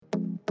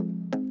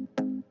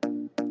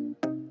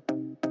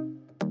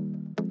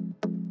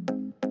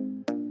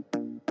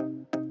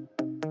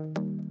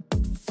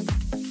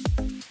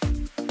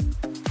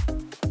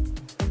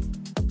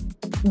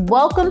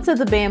Welcome to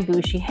the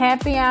Bambushi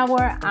Happy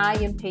Hour. I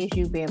am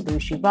Peju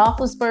Bambushi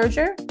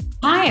Roethlisberger.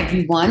 Hi,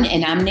 everyone,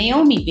 and I'm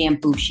Naomi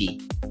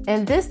Bambushi.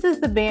 And this is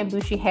the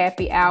Bambushi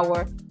Happy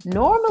Hour.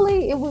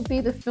 Normally, it would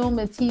be the film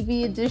and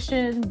TV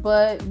edition,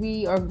 but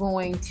we are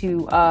going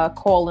to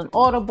call an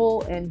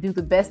audible and do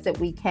the best that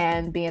we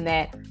can, being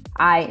that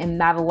I am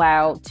not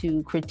allowed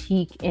to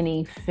critique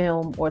any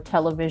film or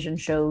television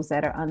shows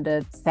that are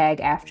under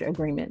SAG-AFTRA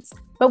agreements.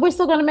 But we're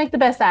still going to make the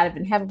best out of it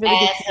and have a really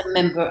good As a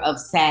member of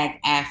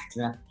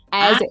SAG-AFTRA.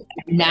 As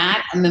I'm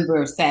not a member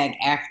of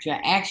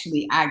SAG-AFTRA.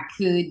 Actually, I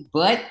could,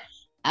 but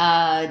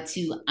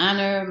to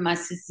honor my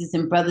sisters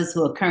and brothers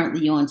who are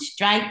currently on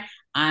strike,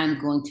 I'm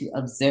going to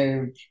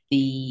observe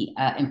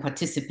and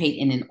participate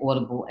in an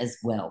audible as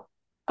well.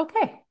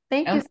 Okay.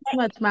 Thank you so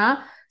much,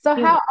 Ma. So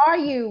how are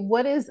you?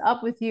 What is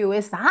up with you?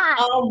 It's hot.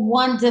 Oh,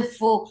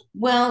 wonderful.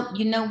 Well,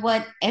 you know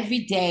what? Every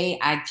day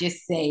I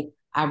just say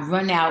I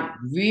run out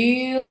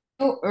real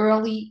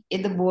early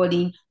in the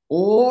morning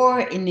or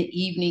in the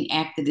evening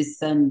after the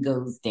sun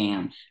goes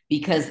down,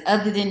 because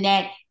other than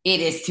that, it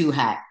is too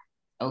hot.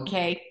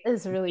 Okay.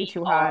 It's really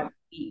too hot.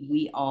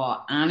 We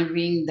are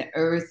honoring the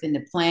earth and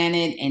the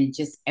planet and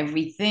just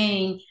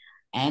everything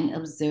and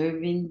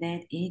observing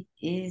that it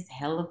is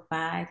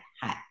hellified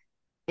hot.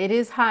 It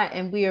is hot,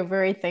 and we are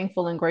very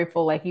thankful and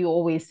grateful. Like you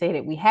always say,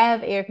 that we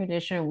have air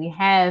conditioning, we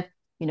have,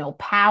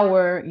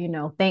 power,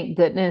 thank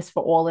goodness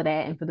for all of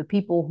that. And for the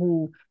people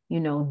who,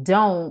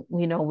 don't,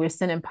 we're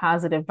sending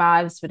positive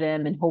vibes for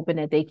them and hoping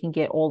that they can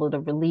get all of the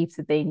relief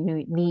that they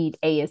need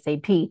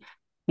ASAP,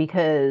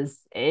 because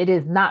it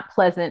is not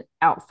pleasant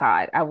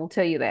outside. I will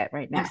tell you that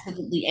right now.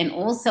 Absolutely. And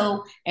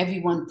also,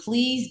 everyone,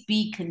 please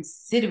be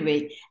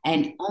considerate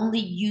and only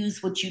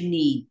use what you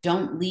need.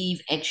 Don't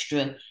leave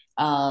extra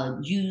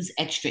use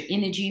extra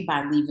energy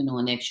by leaving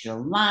on extra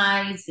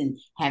lights and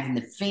having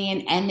the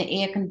fan and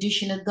the air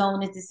conditioner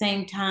going at the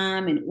same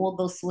time and all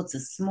those sorts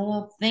of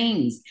small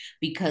things,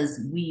 because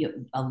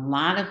a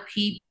lot of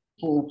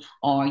people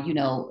are,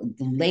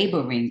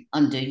 laboring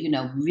under,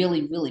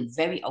 really, really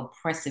very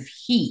oppressive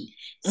heat.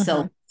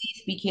 So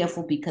please be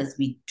careful, because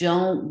we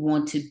don't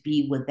want to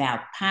be without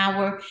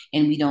power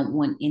and we don't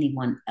want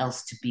anyone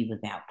else to be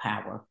without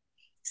power.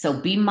 So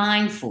be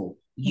mindful.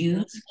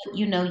 Use what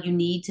you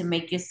need to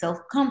make yourself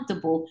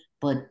comfortable,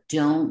 but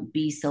don't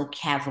be so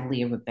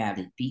cavalier about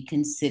it. Be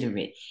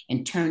considerate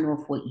and turn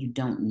off what you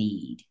don't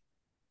need.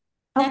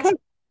 Okay.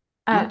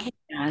 Okay,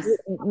 guys.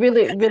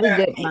 Really,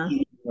 really good, Ma.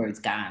 Words,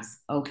 guys.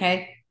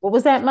 Okay. What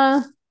was that,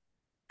 Ma?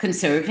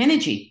 Conserve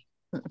energy.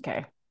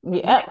 Okay.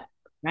 Yeah.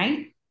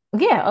 Right?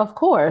 Yeah, of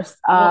course.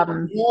 We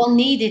all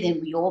need it,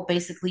 and we all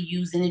basically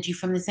use energy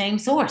from the same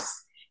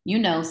source.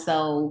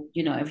 So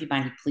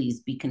everybody,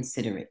 please be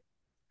considerate.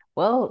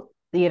 Well,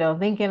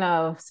 speaking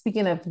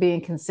of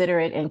being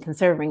considerate and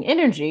conserving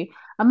energy,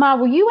 Ahmad,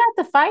 were you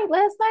at the fight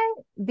last night?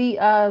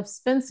 The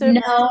Spencer?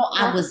 No,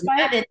 I was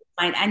not at the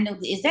fight. I know.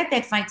 Is that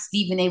fight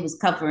Stephen A was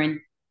covering?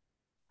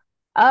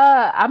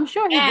 I'm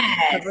sure he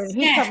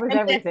yes. covers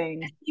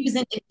everything. He was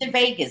in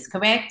Vegas,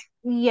 correct?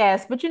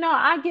 Yes, but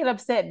I get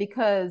upset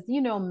because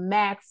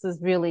Max is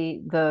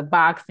really the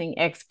boxing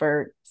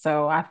expert,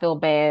 so I feel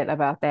bad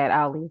about that.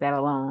 I'll leave that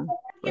alone.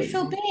 You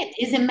feel bad?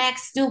 Isn't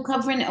Max still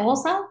covering it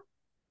also?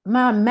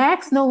 My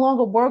Max no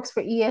longer works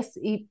for ES.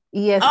 I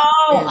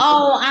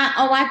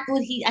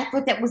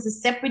thought that was a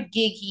separate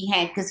gig he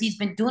had, because he's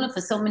been doing it for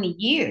so many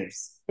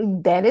years.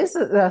 That is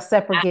a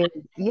separate gig.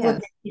 Yeah.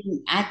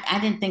 I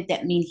didn't think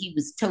that mean he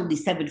was totally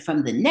separate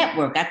from the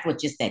network. I thought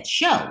just that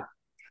show.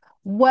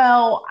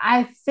 Well,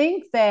 I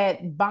think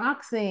that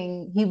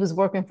boxing, he was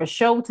working for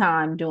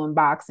Showtime doing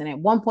boxing. At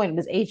one point it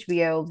was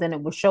HBO, then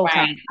it was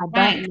Showtime.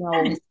 I don't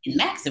know.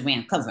 Max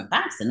around covering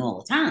boxing all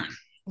the time,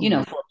 for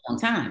a long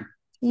time.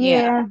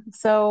 Yeah.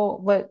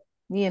 So, but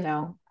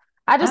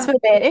I just feel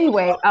bad.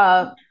 Anyway,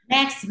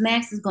 Max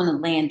is gonna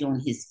land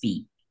on his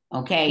feet.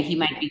 Okay. He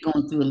might be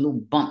going through a little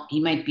bump. He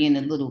might be in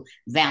a little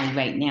valley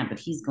right now, but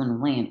he's gonna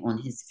land on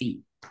his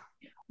feet.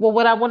 Well,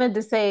 what I wanted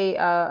to say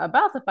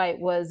about the fight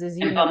was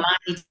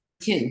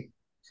too.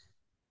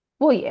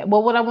 Well, yeah.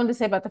 Well, what I wanted to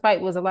say about the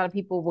fight was a lot of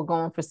people were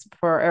going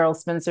for Errol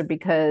Spencer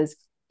because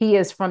he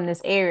is from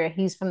this area.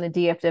 He's from the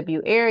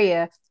DFW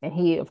area, and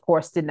he, of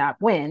course, did not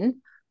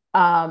win.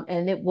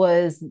 And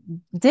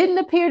didn't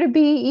appear to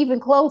be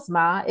even close,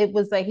 Ma. It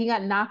was like he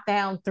got knocked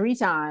down 3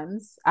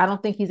 times. I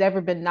don't think he's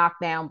ever been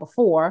knocked down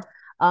before.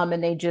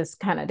 And they just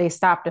they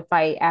stopped the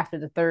fight after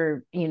the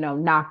third,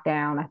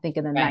 knockdown, I think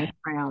in the 9th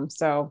round.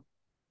 So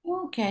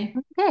okay.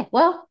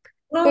 Well,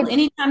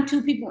 anytime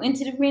 2 people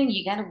into the ring,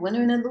 you got a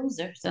winner and a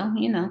loser. So,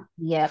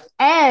 Yeah.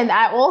 And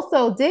I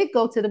also did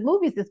go to the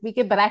movies this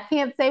weekend, but I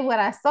can't say what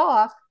I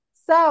saw.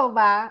 So,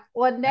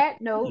 on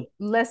that note,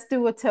 let's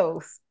do a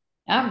toast.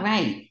 All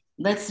right.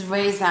 Let's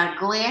raise our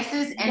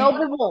glasses. And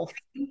Noble Wolf.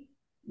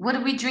 What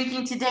are we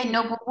drinking today?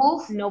 Noble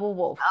Wolf? Noble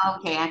Wolf.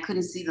 Okay. I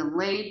couldn't see the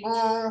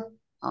label.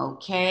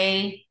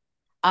 Okay.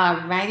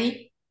 All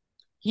righty.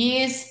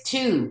 Here's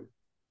to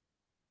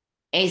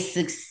a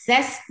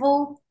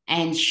successful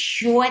and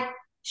short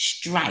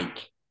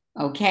strike.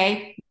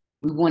 Okay.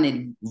 We want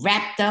it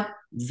wrapped up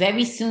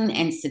very soon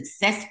and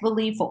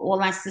successfully for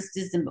all our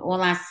sisters and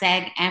all our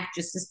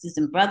SAG-AFTRA sisters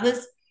and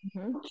brothers,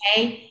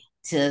 okay,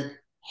 to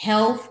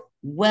health,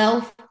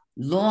 wealth,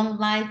 long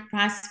life,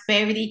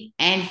 prosperity,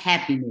 and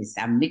happiness.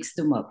 I mixed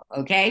them up,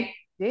 okay?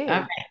 Yeah. All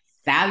right.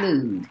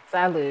 Salud.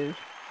 Salud.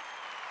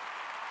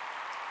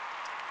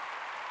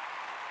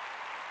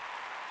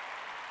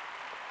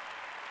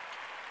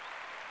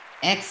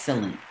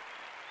 Excellent.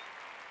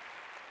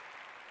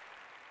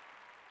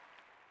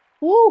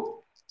 Woo.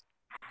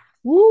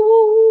 Woo,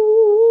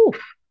 woo, woo,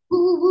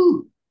 Woo,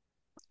 woo.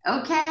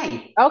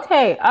 Okay.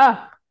 Okay.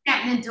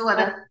 Gotten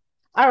daughter.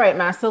 All right,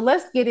 Ma. So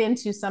let's get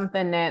into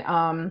something that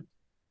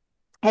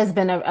has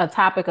been a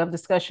topic of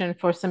discussion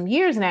for some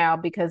years now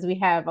because we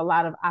have a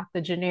lot of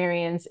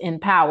octogenarians in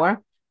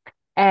power.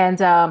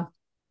 And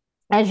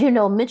as you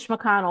know, Mitch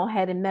McConnell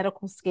had a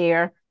medical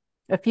scare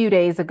a few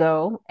days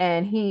ago,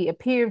 and he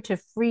appeared to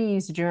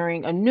freeze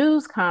during a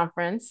news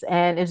conference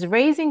and is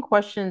raising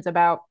questions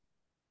about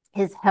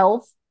his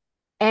health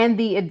and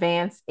the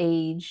advanced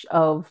age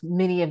of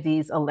many of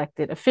these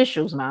elected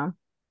officials, Mom.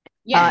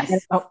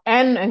 Yes.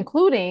 And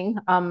including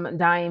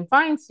Dianne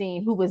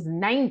Feinstein, who was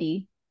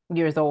 90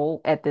 years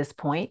old at this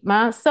point,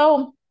 Ma.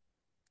 So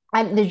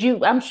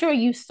I'm sure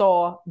you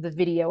saw the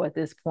video at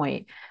this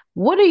point.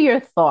 What are your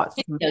thoughts?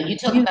 You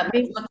talking about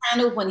Mitch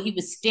McConnell when he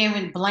was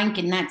staring blank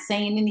and not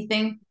saying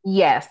anything?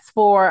 Yes,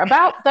 for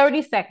about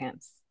 30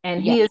 seconds.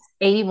 And Yes. he is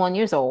 81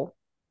 years old.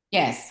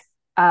 Yes.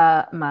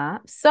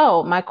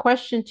 So my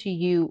question to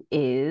you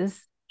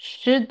is,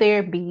 should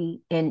there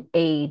be an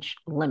age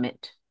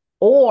limit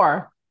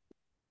or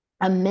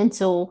a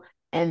mental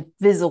and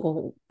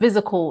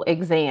physical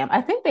exam?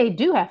 I think they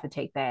do have to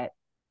take that,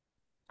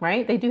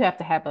 right? They do have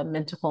to have a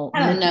mental.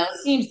 I don't know. It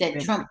seems that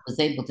Trump was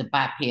able to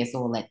bypass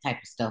all that type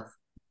of stuff.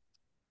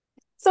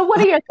 So what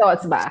are your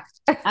thoughts, Ba?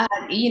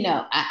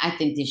 I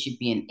think there should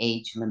be an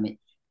age limit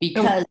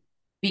because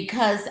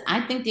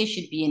I think there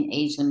should be an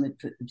age limit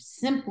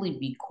simply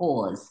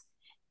because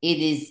it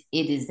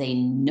is a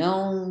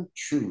known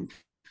truth.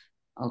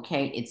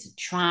 Okay, it's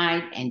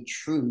tried and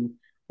true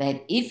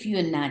that if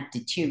you're not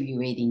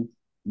deteriorating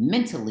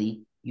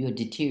mentally, you're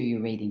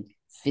deteriorating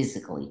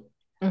physically.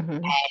 Mm-hmm.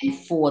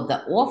 And for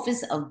the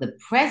office of the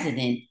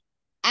president,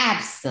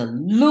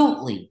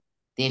 absolutely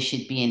there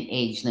should be an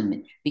age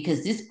limit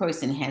because this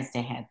person has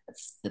to have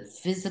the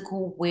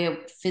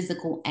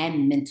physical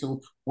and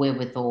mental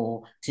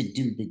wherewithal to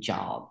do the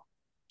job,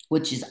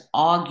 which is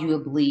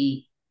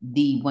arguably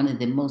the one of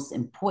the most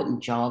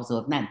important jobs,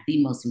 or if not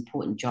the most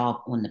important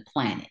job on the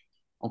planet.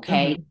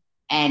 Okay. Mm-hmm.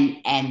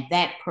 And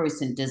that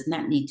person does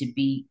not need to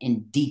be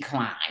in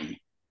decline.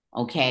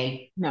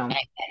 Okay. No. And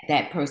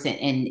that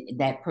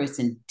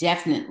person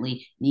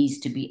definitely needs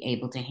to be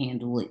able to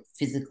handle it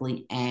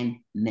physically and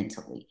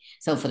mentally.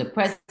 So for the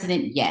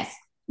president, yes.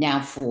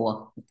 Now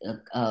for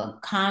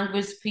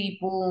Congress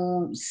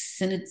people,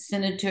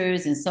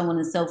 senators, and so on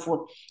and so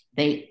forth,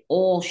 they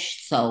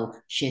also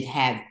should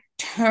have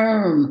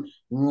term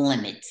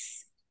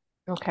limits.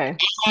 Okay.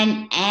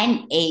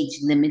 And age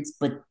limits,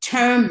 but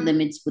term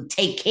limits would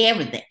take care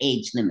of the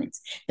age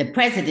limits. The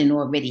president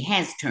already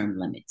has term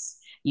limits.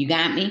 You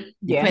got me?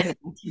 The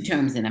president 2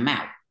 terms and I'm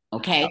out.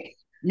 Okay.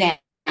 Now,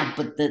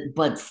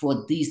 but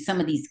for some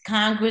of these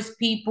Congress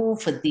people,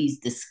 for the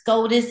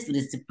SCOTUS, for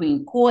the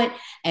Supreme Court,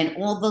 and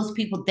all those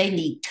people, they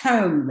need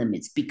term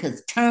limits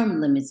because term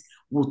limits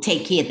will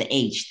take care of the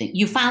age thing.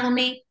 You follow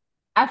me?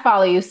 I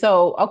follow you.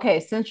 So, okay,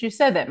 since you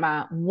said that,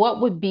 Ma, what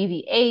would be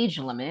the age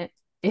limit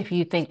if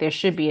you think there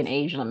should be an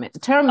age limit? The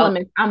term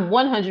limit, I'm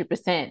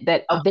 100%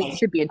 that there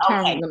should be a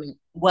term limit.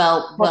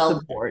 Well,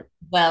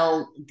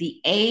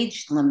 the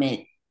age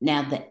limit.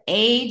 Now, the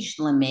age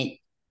limit,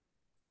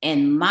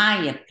 in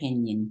my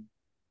opinion,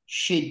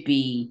 should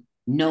be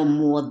no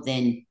more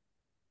than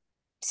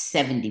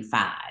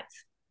 75.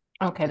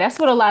 Okay, that's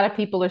what a lot of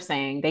people are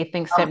saying. They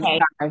think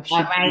 75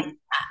 should be.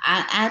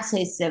 I'd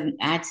say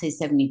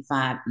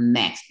 75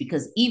 max,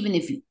 because even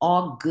if you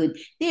are good,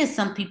 there's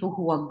some people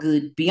who are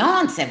good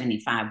beyond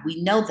 75.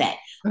 We know that.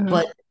 Mm-hmm.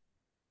 But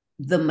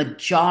the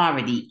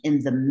majority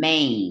in the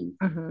main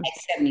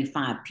at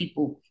 75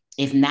 people,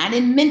 if not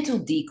in mental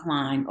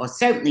decline, or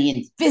certainly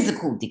in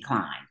physical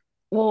decline.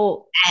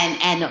 Well,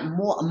 and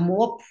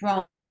more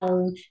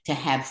prone to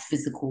have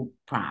physical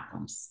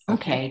problems.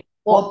 Okay.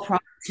 Well, more prone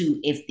to,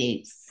 if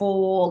they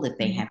fall, if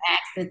they have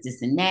accidents,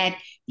 this and that,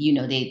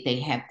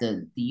 they have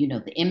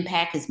the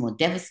impact is more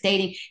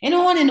devastating, and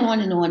on and on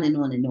and on and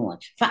on and on,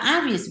 for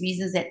obvious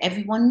reasons that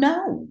everyone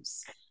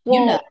knows.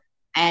 And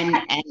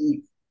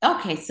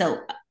okay,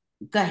 so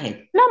go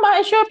ahead. No, Ma,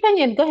 it's your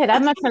opinion. Go ahead.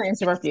 I'm not trying to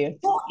interrupt you.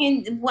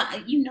 Talking,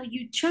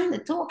 you're trying to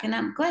talk,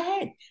 and go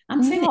ahead.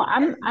 I'm finished. No,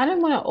 I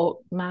didn't want to.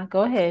 Oh, Ma,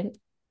 go ahead.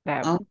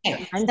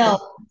 Okay,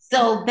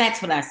 so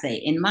that's what I say.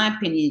 In my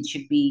opinion, it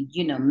should be,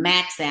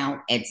 max out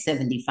at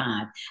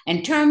 75,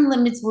 and term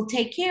limits will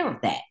take care of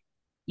that.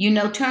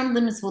 Term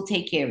limits will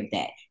take care of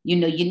that.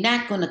 You're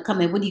not going to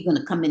come in. What are you going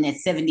to come in at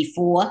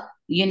 74?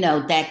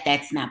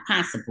 That's not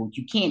possible.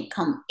 You can't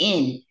come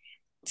in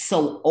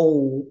so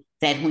old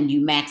that when you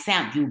max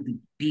out, you'll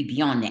be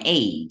beyond the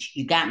age.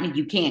 You got me?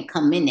 You can't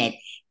come in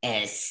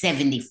at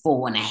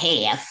 74 and a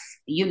half,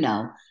 you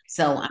know.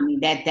 So I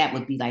mean that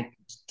would be like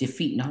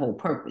defeating the whole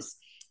purpose.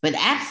 But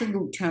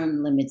absolute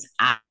term limits,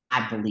 I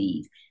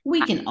believe.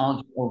 We can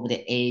argue over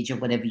the age or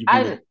whatever you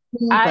want to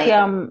I do,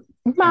 I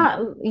but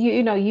my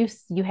you know you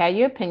had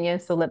your opinion,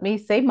 so let me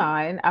say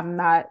mine. I'm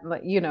not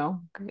like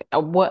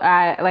what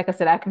I like I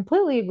said, I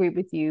completely agree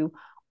with you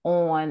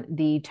on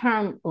the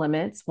term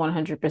limits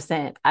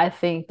 100%. I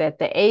think that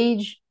the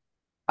age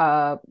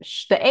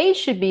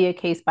should be a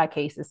case by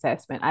case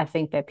assessment. I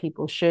think that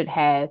people should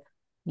have,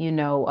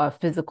 a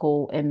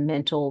physical and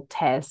mental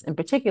tests, in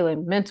particular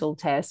mental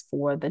tests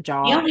for the the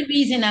job. only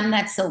reason I'm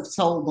not so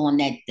sold on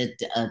that the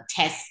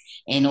tests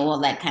and all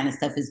that kind of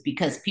stuff is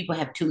because people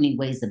have too many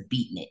ways of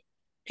beating it.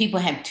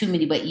 People have too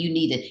many, but you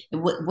need it.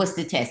 What's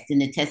the test?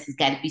 And the test has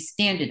got to be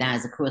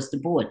standardized across the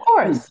board. Of Who,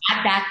 course.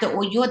 my doctor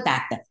or your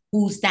doctor?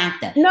 Who's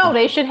doctor? No,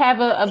 they should have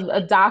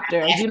a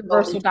doctor, a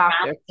universal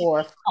doctor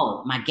for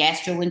Oh, my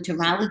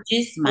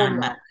gastroenterologist, well,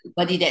 my no.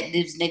 buddy that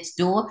lives next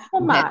door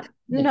Well, who has not. a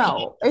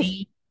No.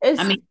 PhD. I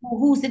It's mean,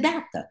 who's the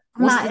doctor?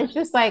 What's not, the it's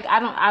just like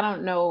I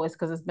don't know, it's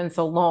because it's been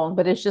so long,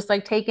 but it's just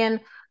like taking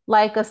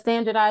like a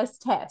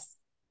standardized test,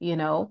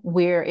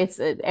 where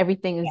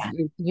everything yeah?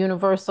 is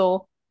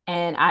universal.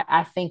 And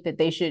I think that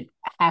they should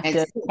have to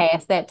That's it.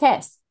 pass that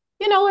test.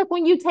 Like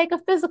when you take a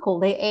physical,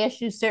 they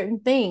ask you certain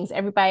things.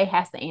 Everybody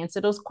has to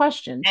answer those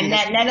questions. And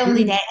not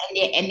only that,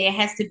 and there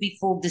has to be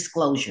full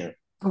disclosure.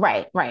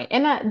 Right, right.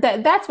 And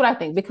that's what I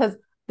think because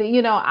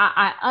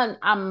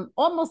I'm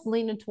almost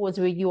leaning towards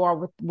where you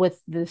are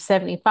with the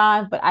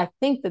 75, but I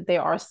think that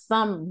there are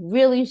some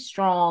really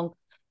strong,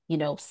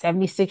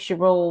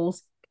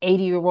 76-year-olds,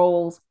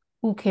 80-year-olds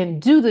who can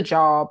do the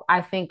job.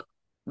 I think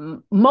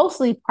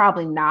mostly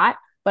probably not,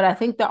 but I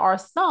think there are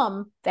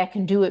some that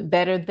can do it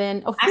better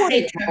than a I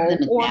say term 40-year-old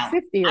limits or a out.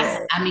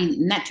 50-year-old. I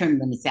mean, not term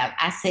limits out.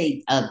 I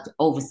say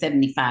over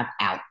 75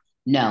 out.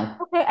 No,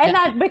 Okay, no. and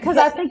I because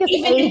I think it's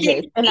Even if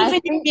ages, and I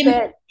even think if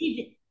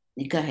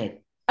that go ahead.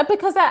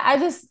 because I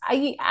just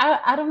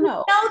I don't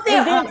know. No,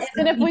 there are And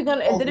some people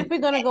if over we're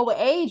gonna go with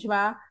age,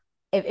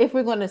 if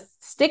we're gonna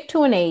stick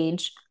to an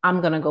age,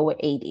 I'm gonna go with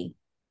 80.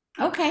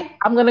 okay.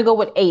 I'm gonna go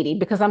with 80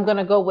 because I'm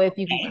gonna go with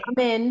you can Okay. come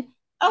in,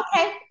 like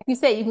Okay. you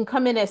say you can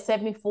come in at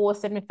 74,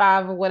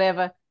 75 or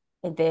whatever,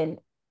 and then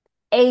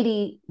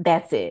 80,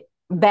 that's it.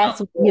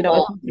 That's if All you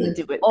can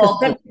good. do it. All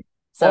good.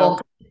 So All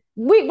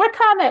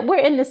we're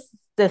in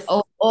this.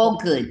 all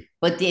good.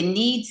 But there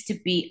needs to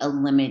be a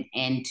limit.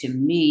 And to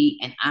me,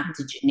 an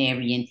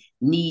octogenarian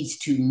needs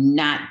to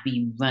not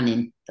be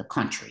running the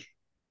country.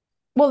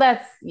 Well,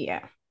 that's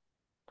yeah.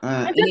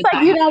 And Anybody,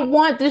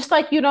 just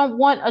like you don't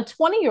want a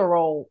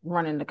 20-year-old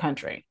running the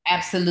country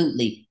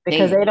absolutely.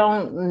 because they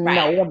don't Right,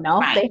 know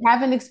enough. right. They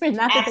haven't experienced.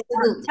 Not that they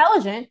aren't Absolutely.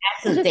 intelligent,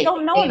 they just Absolutely.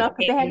 don't know enough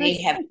because they haven't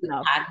They have experienced good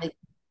enough.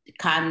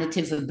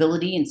 cognitive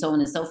ability and so on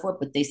and so forth,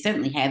 but they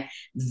certainly have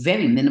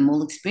very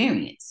minimal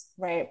experience.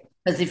 Right.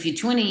 Because if you're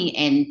 20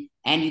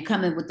 and you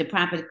come in with the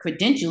proper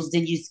credentials,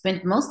 then you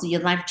spend most of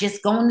your life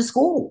just going to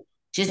school,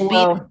 just being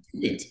a Well,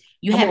 student.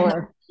 You have no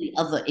well,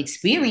 other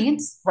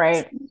experience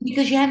right.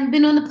 because you haven't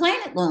been on the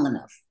planet long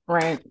enough.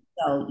 Right.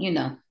 So,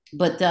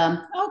 but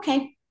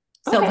okay.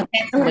 So, Okay. but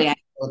that's the Okay. way I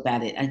feel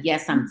about it.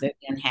 Yes, I'm very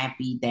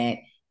unhappy that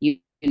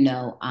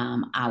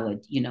our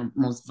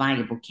most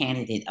viable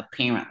candidate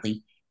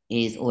apparently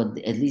is, or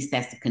at least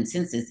that's the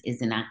consensus,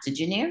 is an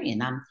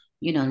octogenarian. I'm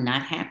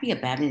not happy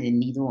about it, and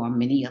neither are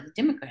many other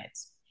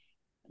Democrats.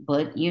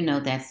 But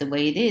that's the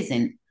way it is,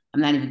 and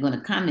I'm not even going to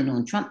comment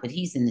on Trump, but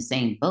he's in the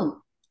same boat.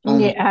 Yeah,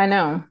 Only, I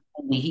know.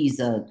 only he's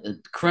a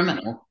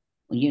criminal,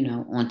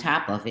 on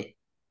top of it.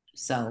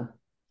 So,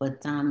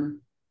 but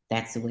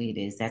that's the way it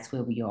is. That's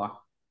where we are.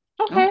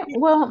 Okay. Okay.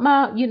 Well,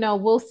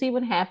 we'll see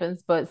what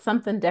happens, but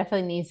something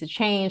definitely needs to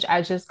change.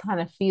 I just kind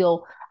of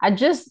feel I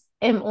just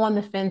am on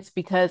the fence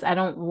because I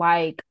don't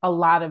like a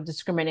lot of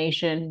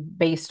discrimination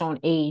based on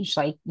age,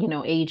 like,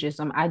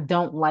 ageism. I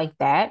don't like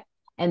that.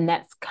 And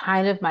that's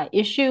kind of my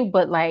issue.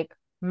 But like,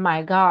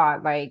 my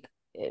God, like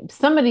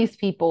some of these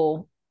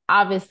people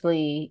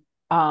obviously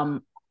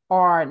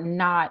are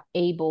not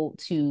able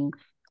to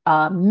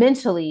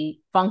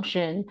mentally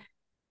function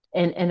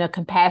in a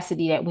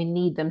capacity that we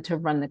need them to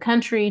run the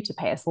country, to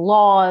pass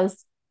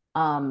laws.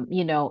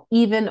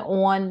 Even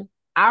on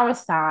our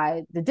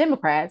side, the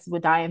Democrats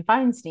with Dianne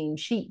Feinstein,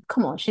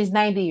 come on, she's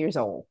 90 years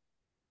old.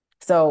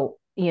 So,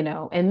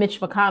 and Mitch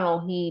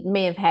McConnell, he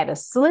may have had a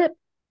slip,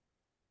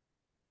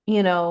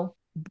 you know,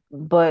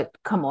 but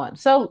come on.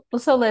 So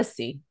let's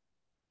see.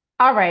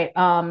 All right.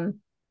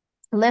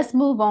 Let's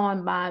move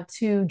on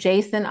to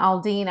Jason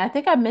Aldean. I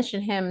think I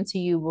mentioned him to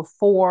you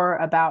before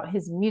about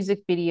his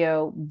music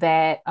video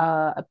that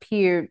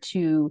appeared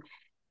to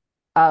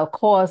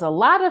cause a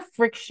lot of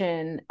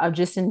friction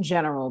just in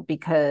general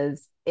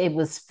because it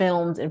was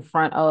filmed in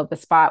front of a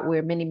spot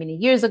where many, many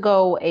years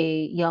ago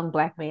a young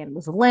Black man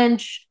was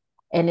lynched,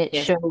 and it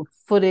Yes. showed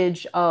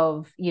footage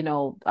of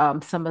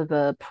some of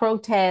the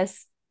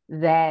protests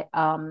that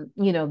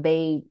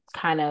they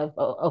kind of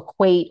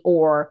equate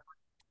or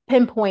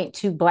pinpoint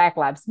to Black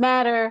Lives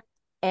Matter.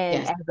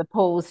 and Yes. as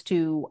opposed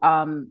to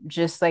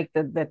just like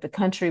that the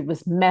country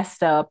was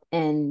messed up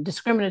and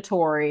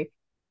discriminatory,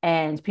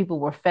 and people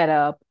were fed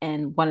up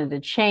and wanted to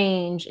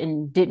change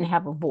and didn't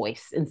have a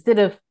voice instead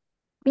of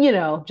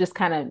just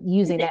kind of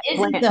using that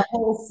Isn't brand. the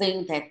whole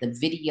thing that the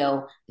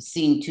video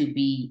seemed to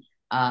be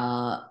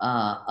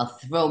a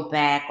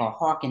throwback or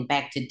harken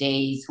back to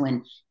days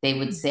when they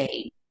would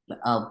say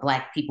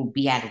black people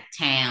be out of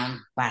town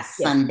by Yes,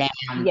 sundown?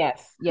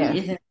 yes, I mean,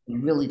 yes, isn't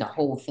really the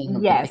whole thing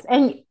of the yes.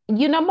 video? And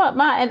you know what,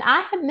 and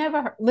I had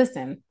never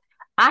listen,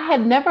 I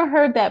had never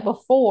heard that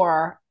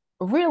before,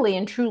 really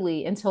and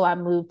truly, until I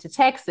moved to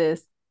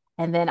Texas.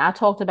 And then I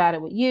talked about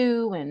it with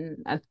you and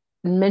I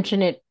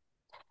mentioned it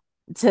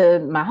to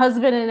my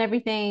husband and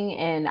everything.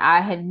 And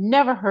I had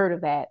never heard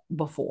of that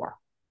before.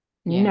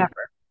 Yeah,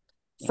 Never.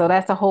 So yeah,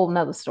 that's a whole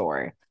nother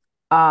story.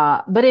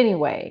 But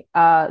anyway,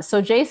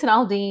 so Jason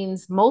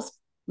Aldean's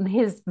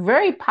his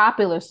very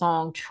popular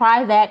song,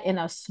 Try That in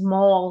a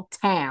Small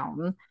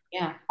Town,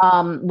 yeah.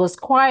 was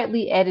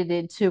quietly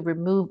edited to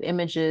remove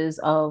images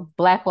of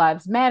Black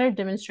Lives Matter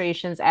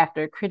demonstrations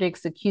after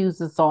critics accused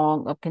the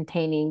song of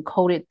containing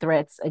coded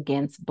threats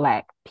against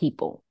Black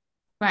people.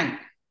 Right.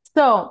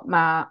 So,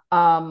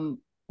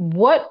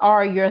 what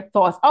are your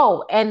thoughts?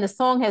 Oh, and the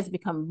song has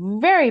become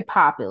very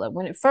popular.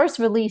 When it first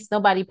released,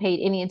 nobody paid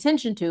any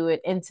attention to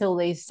it until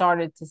they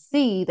started to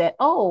see that,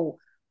 oh,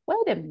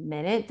 wait a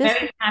minute, this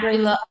is Very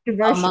very popular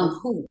controversial. among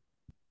who?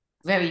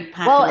 Very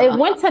Well, popular. it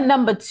went to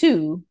number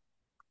two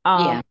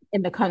Yeah.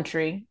 in the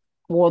country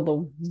or the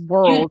You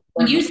world.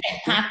 when you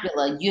say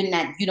popular, you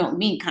don't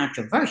mean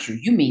controversial.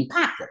 You mean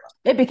popular.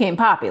 It became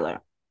popular.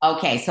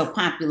 Okay, so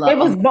popular It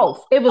was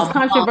both. It was among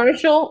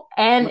controversial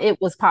and it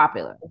was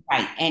popular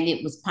right, and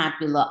it was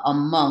popular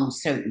among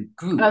certain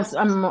groups.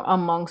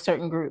 among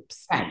certain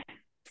groups. Right.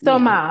 So,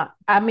 Yeah.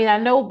 I mean, I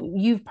know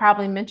you've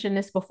probably mentioned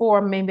this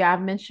before. Maybe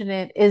I've mentioned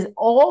it. Is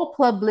all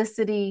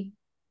publicity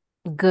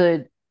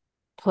good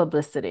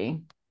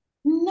publicity?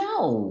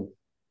 No,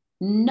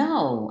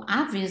 no,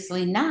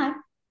 obviously not.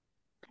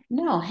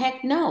 No,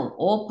 heck no.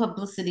 All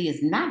publicity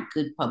is not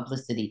good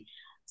publicity.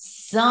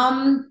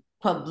 Some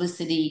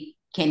publicity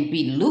can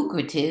be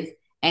lucrative,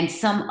 and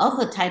some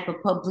other type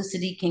of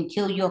publicity can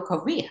kill your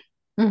career.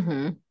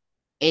 Mm-hmm.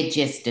 It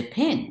just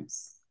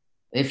depends.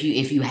 If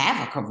you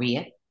have a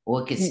career,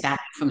 or it could stop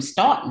you from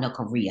starting a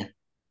career,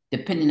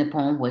 depending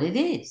upon what it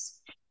is.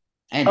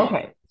 And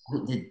Okay.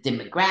 the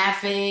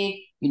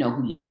demographic,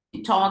 who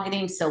you're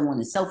targeting, so on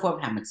and so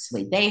forth, how much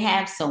sway they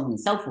have, so on and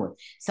so forth.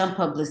 Some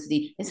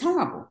publicity is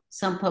horrible.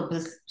 Some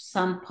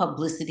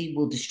publicity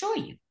will destroy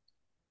you.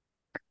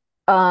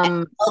 And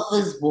Um,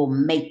 others will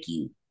make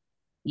you.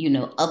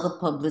 Other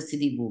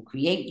publicity will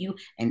create you,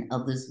 and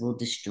others will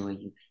destroy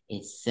you.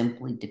 It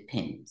simply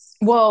depends.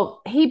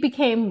 well,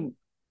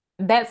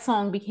 that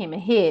song became a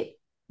hit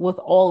with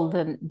all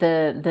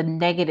the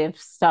negative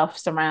stuff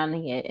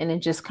surrounding it, and it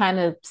just kind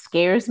of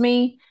scares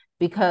me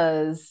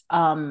because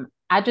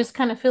I just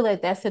kind of feel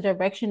like that's the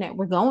direction that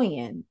we're going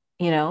in.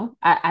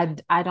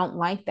 I don't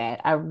like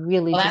that. I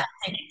really Well, I just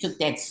don't think it took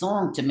that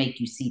song to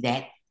make you see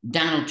that.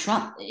 Donald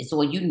Trump is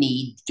all you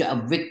need.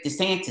 Rick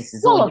DeSantis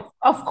is all well, you.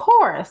 of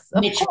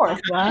Mitch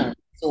course, right? McConnell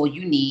is all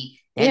you need.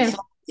 Yeah.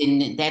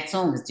 That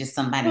song is just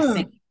somebody Hmm.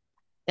 singing.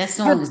 That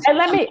song is just And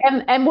let somebody,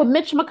 me and with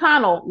Mitch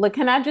McConnell, like,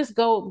 can I just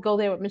go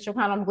there with Mitch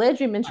McConnell? I'm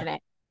glad you mentioned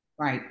that.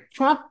 right.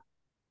 Trump,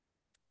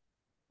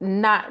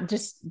 not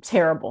just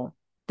terrible.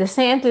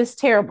 DeSantis,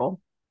 terrible.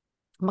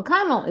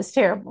 McConnell is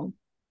terrible.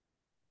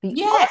 The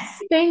Yes.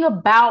 only thing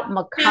about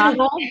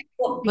McConnell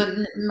McConnell, but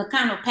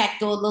McConnell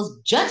packed all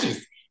those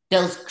judges,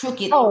 those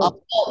crooked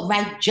oh,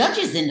 right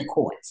judges in the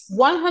courts.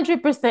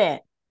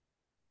 100%.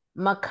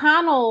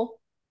 McConnell,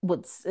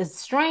 what's is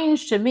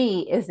strange to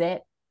me is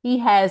that he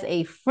has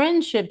a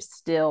friendship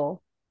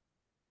still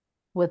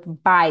with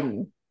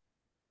Biden.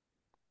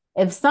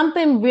 If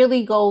something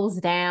really goes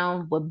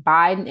down with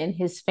Biden and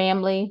his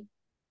family,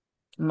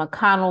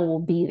 McConnell will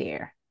be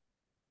there.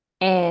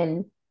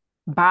 And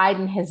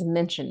Biden has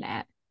mentioned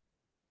that.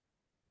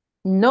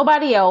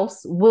 Nobody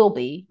else will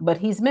be, but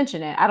he's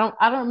mentioned it. I don't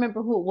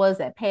remember who it was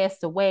that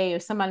passed away or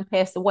somebody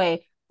passed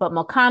away, but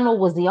McConnell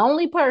was the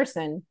only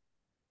person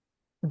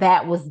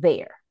that was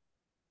there.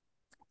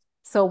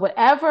 So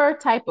whatever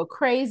type of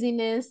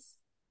craziness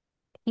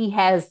he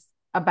has,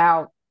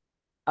 about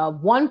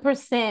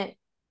 1%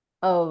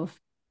 of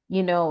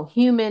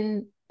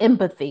human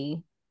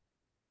empathy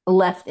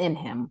left in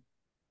him.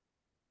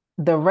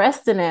 The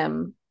rest of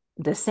them,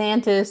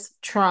 DeSantis,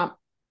 Trump,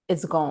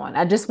 it's gone.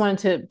 I just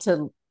wanted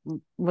to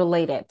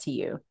relay that to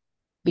you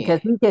Yeah.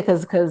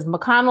 because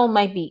McConnell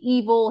might be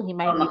evil. He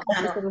might be all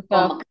this other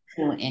stuff.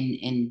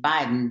 McConnell and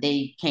Biden,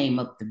 they came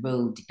up the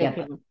road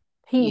together.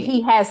 He Yeah.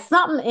 he has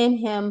something in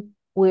him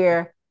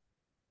where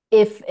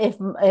if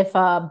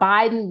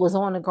Biden was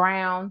on the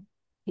ground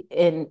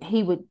and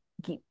he would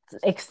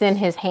extend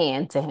his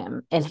hand to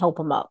him and help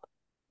him up.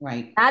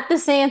 Right. Not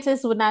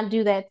DeSantis would not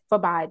do that for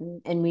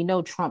Biden, and we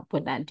know Trump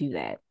would not do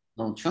that.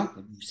 Well, Trump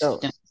would So,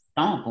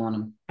 stomp on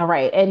him. all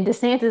right, and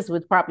DeSantis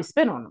would probably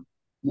spit on him.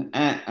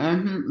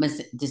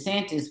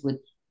 DeSantis would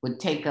would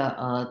take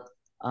a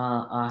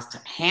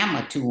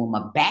hammer to him,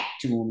 a bat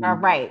to him, All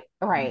and right,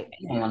 all right.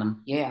 on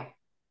him. Yeah.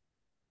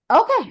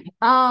 Okay.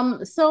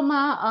 So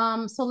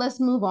let's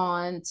move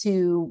on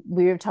to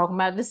we were talking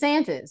about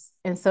DeSantis.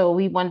 And so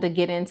we wanted to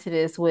get into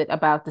this with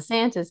about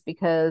DeSantis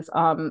because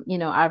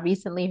I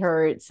recently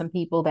heard some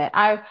people that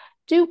I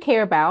do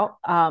care about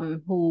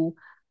who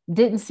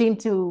didn't seem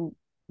to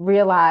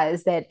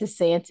realize that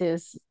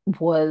DeSantis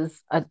was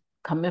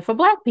coming for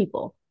Black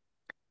people.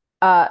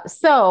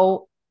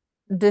 So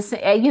this,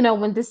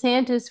 when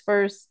DeSantis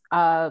first,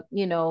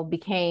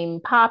 became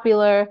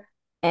popular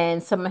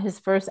and some of his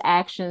first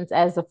actions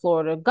as the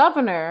Florida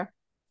governor,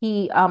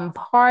 he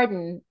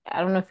pardoned, I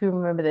don't know if you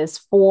remember this,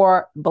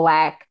 4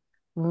 Black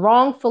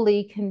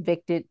wrongfully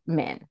convicted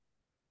men.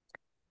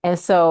 And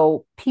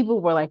so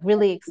people were like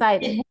really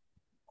excited.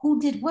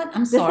 Who did what?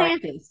 I'm sorry.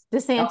 DeSantis, Okay,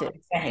 DeSantis. go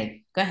ahead.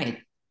 Go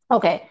ahead.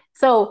 Okay.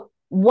 So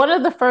one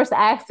of the first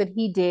acts that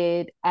he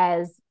did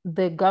as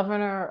the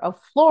governor of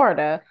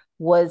Florida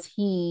was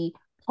he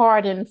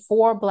pardoned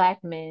 4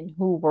 Black men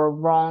who were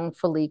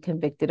wrongfully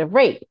convicted of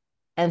rape.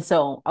 And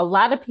so a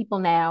lot of people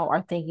now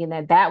are thinking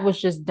that that was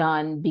just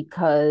done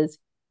because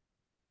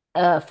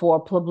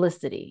for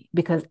publicity,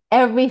 because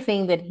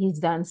everything that he's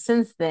done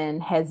since then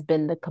has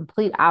been the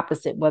complete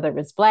opposite, whether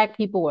it's Black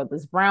people, whether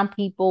it's brown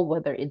people,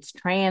 whether it's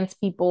trans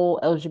people,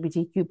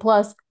 LGBTQ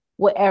plus,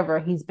 whatever,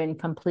 he's been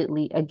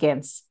completely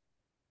against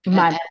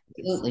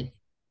Absolutely.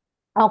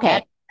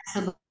 Okay.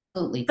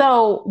 Absolutely.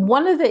 So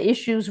one of the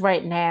issues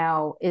right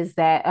now is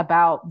that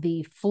about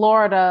the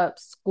Florida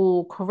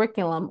school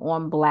curriculum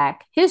on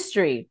Black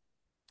history.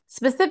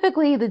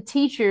 Specifically, the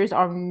teachers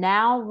are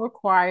now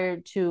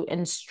required to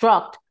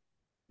instruct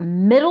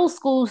middle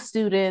school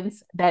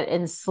students that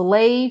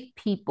enslaved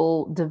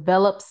people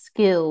develop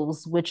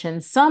skills, which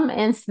in some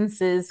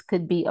instances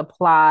could be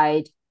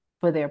applied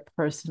for their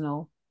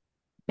personal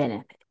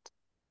benefit.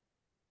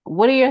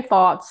 What are your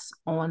thoughts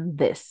on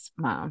this,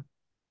 Mom?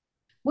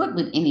 What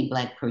would any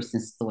Black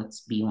person's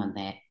thoughts be on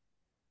that?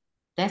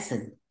 That's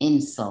an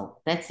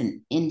insult. That's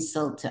an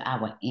insult to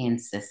our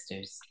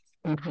ancestors.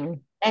 Mm-hmm.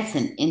 That's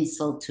an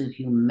insult to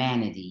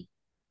humanity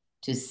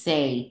to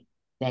say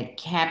that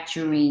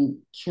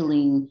capturing,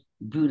 killing,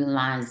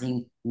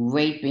 brutalizing,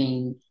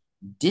 raping,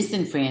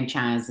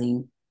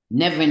 disenfranchising,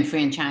 never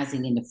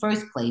enfranchising in the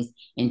first place,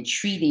 and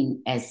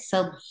treating as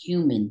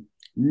subhuman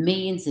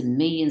millions and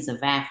millions of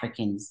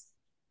Africans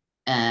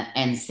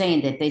and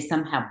saying that they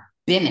somehow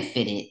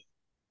benefited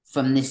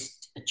from this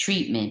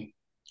treatment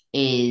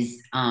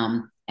is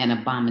an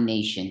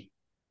abomination.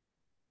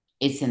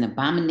 It's an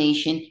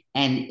abomination,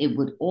 and it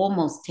would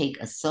almost take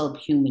a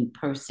subhuman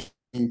person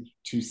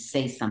to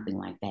say something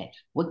like that.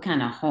 What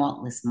kind of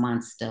heartless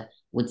monster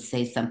would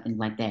say something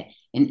like that?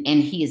 And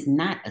he is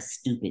not a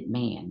stupid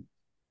man.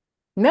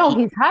 No,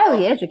 he's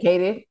highly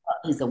educated.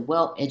 He's a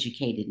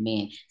well-educated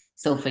man.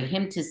 So for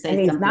him to say and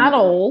he's something not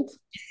old.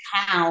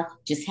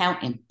 just how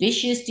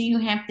ambitious do you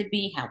have to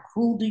be? How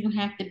cruel do you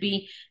have to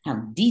be?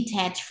 How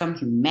detached from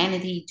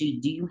humanity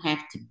do you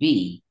have to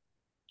be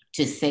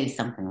to say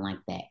something like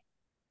that?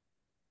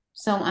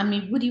 So, I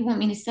mean, what do you want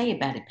me to say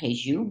about it,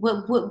 Paige?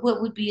 What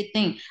would be a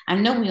thing? I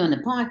know we're on the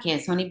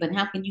podcast, honey, but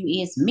how can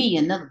you ask me,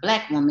 another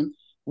Black woman,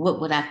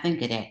 what would I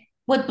think of that?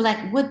 What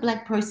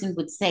black person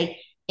would say?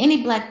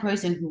 Any Black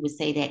person who would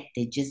say that,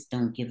 they just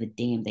don't give a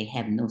damn. They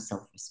have no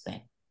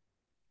self-respect.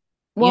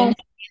 You know, Well,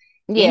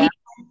 yeah, any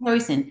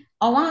person,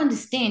 oh, I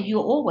understand.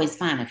 You'll always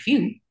find a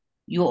few.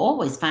 You'll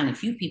always find a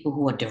few people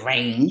who are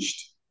deranged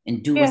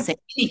and do or yeah, say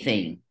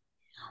anything.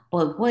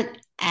 But what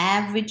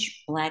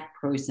average Black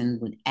person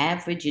with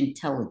average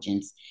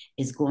intelligence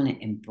is going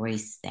to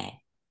embrace that?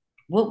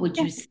 What would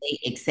yeah, you say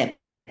except,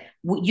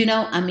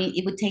 I mean,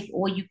 it would take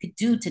all you could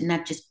do to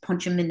not just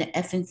punch them in the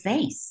effing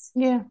face.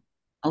 yeah.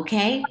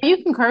 Okay?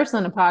 You can curse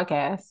on the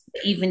podcast.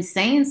 Even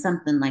saying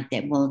something like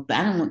that. Well,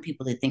 I don't want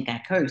people to think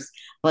I curse,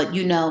 but in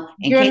You're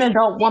an case,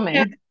 adult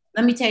woman.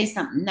 let me tell you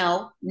something.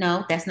 No,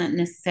 that's not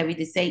necessary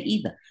to say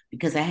either,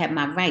 because I have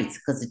my rights.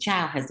 Because a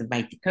child has the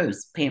right to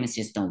curse. Parents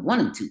just don't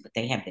want them to, but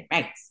they have their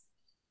rights.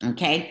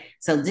 Okay,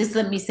 so just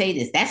let me say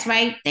this. That's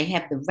right. They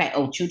have the right.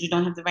 Oh, children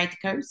don't have the right to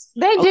curse.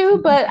 They Oh,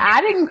 do, but I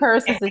didn't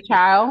curse as a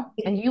child,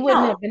 and you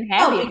wouldn't no, have been no,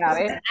 happy because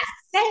about it.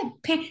 I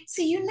said,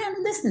 see, you're not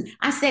listening.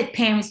 I said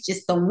parents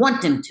just don't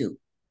want them to.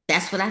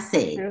 That's what I That's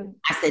said. true.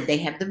 I said they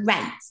have the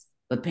rights,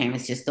 but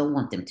parents just don't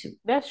want them to.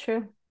 That's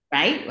true.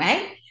 Right?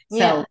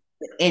 Yeah. So,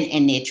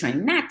 and they're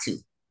trained not to.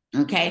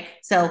 Okay.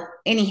 So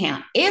anyhow,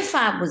 if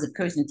I was a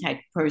cursing type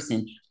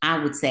person,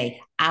 I would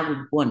say I would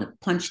want to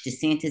punch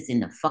DeSantis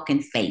in the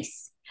fucking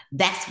face.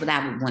 That's what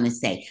I would want to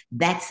say.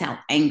 That's how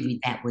angry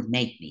that would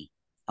make me.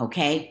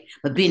 Okay.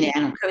 But being that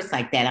I don't curse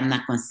like that, I'm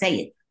not going to say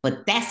it.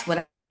 But that's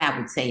what I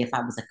would say if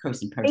I was a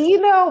cursing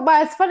person.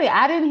 But it's funny.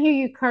 I didn't hear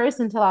you curse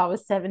until I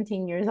was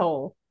 17 years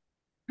old.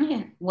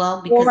 Yeah.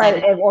 Well, because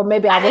Or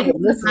maybe I I wasn't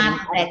didn't listening.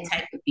 model that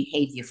type of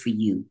behavior for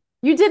you.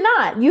 You did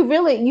not. You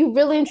really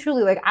and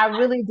truly, like, I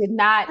really did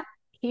not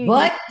hear you.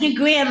 But your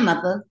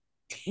grandmother.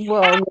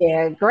 Well,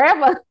 yeah,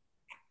 grandma.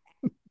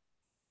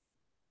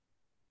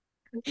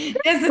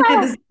 There's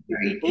another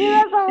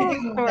That's a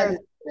whole story.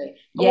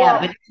 Yeah, Well,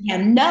 but yeah,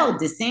 no,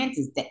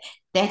 DeSantis,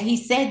 that he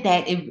said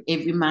that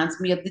it reminds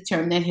me of the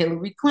term that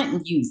Hillary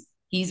Clinton used.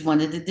 He's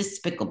one of the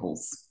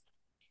despicables.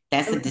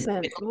 That's a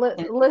despicable.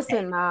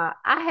 listen, Ma.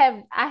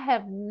 I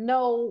have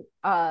no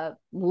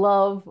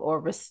love or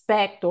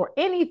respect or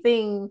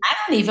anything I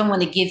don't even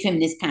want to give him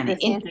this kind of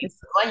interview. DeSantis.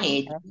 Go ahead.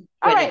 Okay.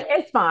 All right, Credit.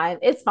 it's fine.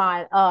 It's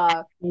fine.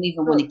 I don't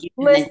even want to give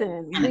him that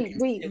Listen, kind of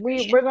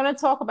consideration. we're gonna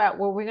talk about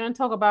we're gonna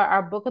talk about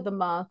our book of the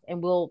month,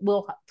 and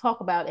we'll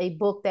talk about a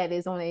book that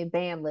is on a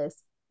ban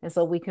list, and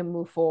so we can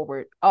move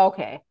forward.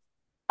 Okay.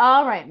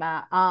 All right,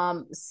 Ma.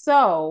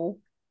 So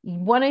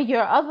one of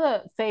your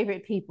other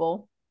favorite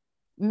people,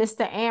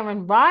 Mr.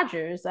 Aaron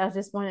Rodgers, I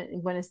just want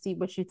to see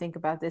what you think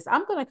about this.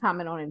 I'm going to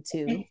comment on him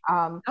too.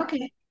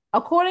 Okay.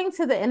 According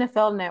to the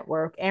NFL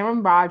Network,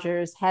 Aaron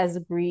Rodgers has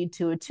agreed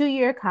to a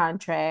 2-year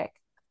contract.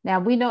 Now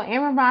we know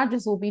Aaron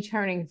Rodgers will be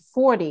turning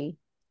 40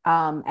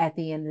 at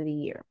the end of the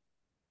year.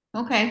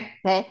 Okay.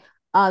 Okay.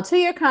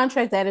 2-year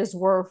contract that is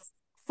worth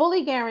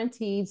fully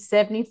guaranteed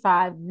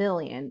 75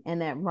 million,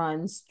 and that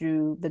runs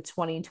through the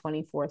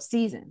 2024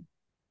 season.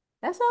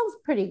 That sounds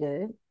pretty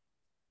good.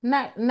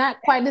 Not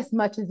quite as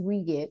much as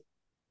we get,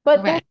 but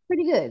Right. that's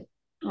pretty good.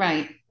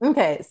 Right.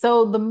 Okay,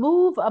 so the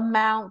move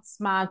amounts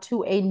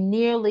to a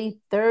nearly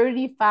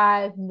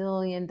 $35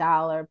 million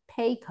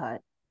pay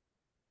cut.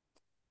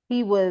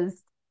 He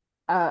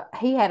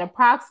had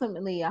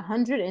approximately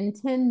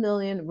 110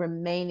 million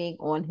remaining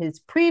on his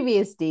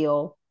previous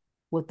deal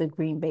with the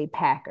Green Bay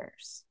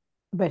Packers.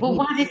 But Well, he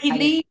why did he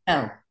decided, leave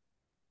though?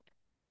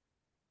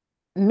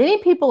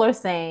 many people are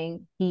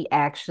saying he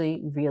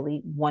actually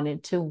really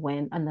wanted to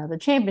win another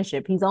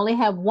championship. He's only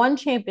had one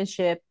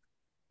championship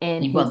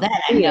in Well, his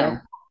that I know.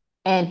 career,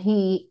 and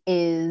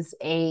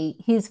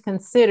he's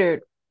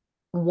considered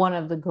one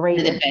of the One of the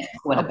greatest best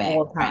of quarterbacks.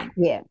 all Right. time.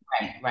 Yeah.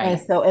 Right. And Right.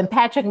 so, and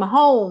Patrick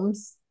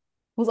Mahomes,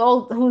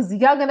 who's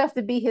young enough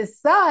to be his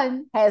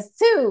son, has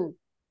two.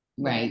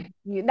 Well, Right.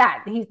 he's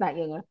not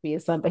young enough to be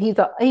his son, but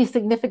he's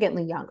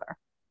significantly younger.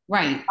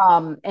 Right.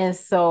 And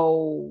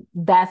so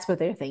that's what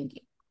they're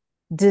thinking.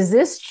 Does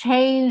this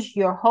change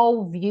your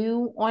whole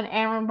view on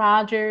Aaron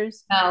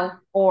Rodgers No,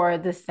 or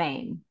the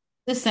same?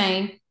 the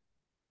same.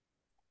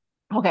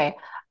 Okay.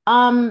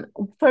 Um,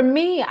 for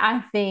me, I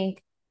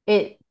think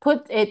it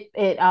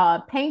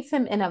paints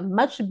him in a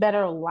much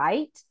better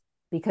light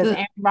because Good.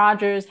 Aaron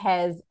Rodgers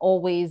has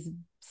always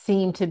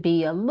seemed to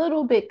be a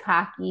little bit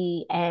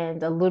cocky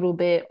and a little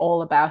bit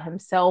all about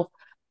himself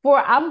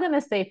I'm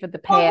gonna say for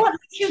the Well, past what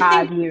makes you think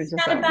 5 years it's or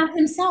not so. about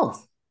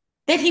himself?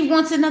 That he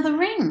wants another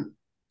ring?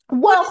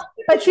 What is Well,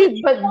 what you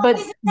think? What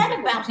is that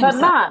about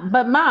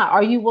himself?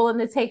 are you willing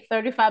to take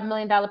 $35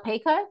 million pay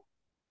cut?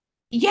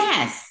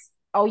 Yes.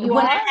 Oh, you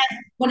are?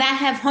 When I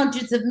have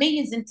hundreds of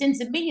millions and tens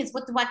of millions,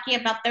 what do I care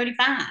about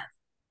 35?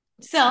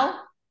 So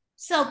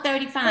so Well,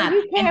 35.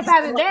 you And care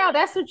about it now.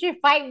 That's what you're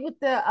fighting with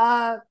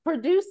the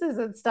producers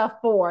and stuff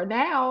for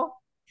now.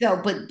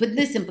 but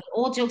listen, but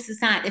all jokes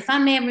aside, if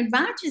I'm Aaron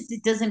Rodgers,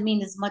 it doesn't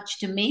mean as much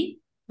to me.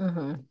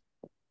 Mm-hmm.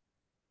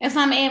 If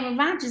I'm Aaron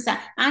Rodgers,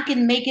 I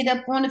can make it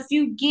up on a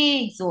few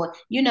gigs, or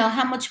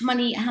how much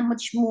money, how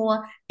much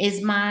more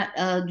is my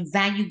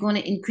value going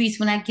to increase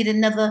when I get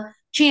another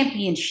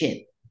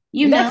championship?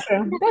 You know, That's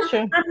true. That's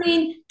true. I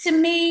mean, to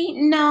me,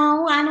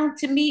 no, I don't.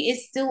 To me,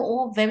 it's still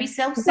all very But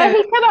self-serving.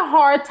 he could have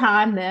hard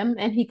timed them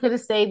and he could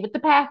have stayed with the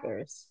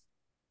Packers.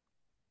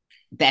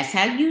 That's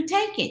how you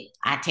take it.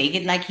 I take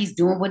it like he's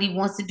doing what he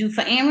wants to do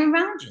for Aaron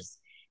Rodgers.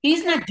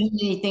 He's Okay. not doing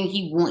anything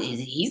he wants.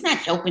 He's not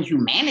helping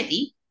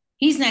humanity.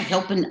 He's not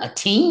helping a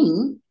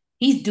team.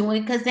 He's doing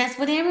it because that's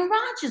what Aaron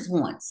Rodgers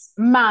wants.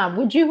 Mom,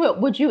 would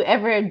you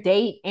ever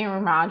date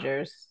Aaron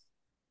Rodgers?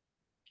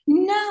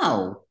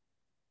 No,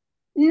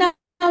 no,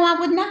 I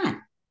would not.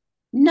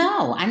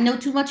 No, I know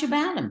too much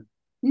about him.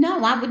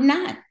 No, I would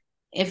not.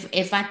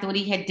 If I thought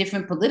he had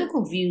different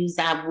political views,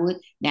 I would.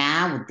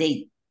 Now I would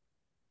date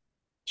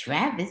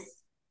Travis.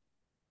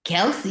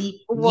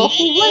 Kelsey, Well,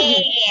 who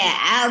wouldn't? yeah,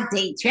 I'll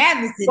date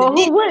Travis in a Well,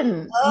 minute. who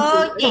wouldn't?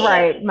 Oh yeah.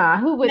 Right, Ma,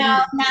 who No, wouldn't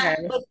date not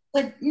Travis?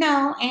 but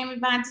no, Aaron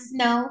Rodgers,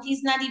 no,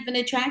 he's not even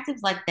attractive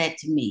like that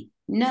to me.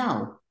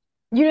 No.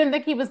 You didn't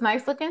think he was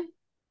nice looking?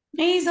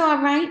 He's all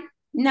right.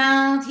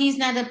 No, he's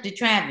not up to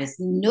Travis.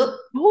 Nope.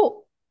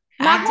 Who?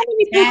 Ma, I how take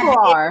many people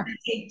Travis, are? I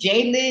take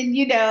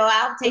Jalen,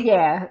 I'll take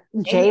Yeah,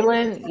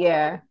 Jalen Jalen.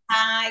 Yeah.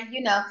 high.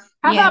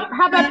 How Yeah.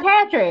 about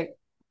Patrick?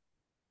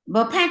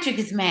 But Patrick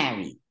is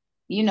married,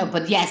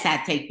 but yes, I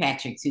take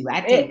Patrick too.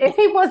 I take If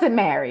he wasn't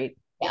married.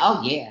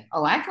 Oh yeah.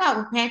 Oh, I go out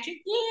with Patrick.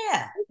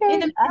 Yeah.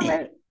 In Okay, a all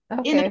minute. right.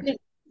 In a Okay.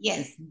 minute.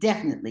 Yes,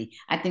 definitely.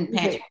 I think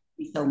Patrick Okay.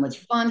 is so much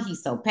fun.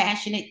 He's so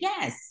passionate.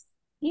 Yes.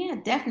 Yeah,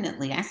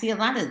 definitely. I see a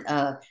lot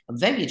of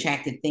very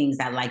attractive things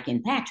I like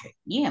in Patrick.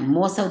 Yeah,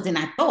 more so than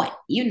I thought,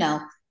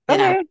 that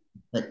I Okay.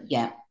 but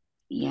yeah,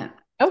 yeah,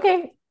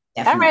 Okay. All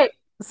definitely. right.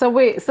 So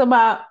wait, so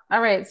my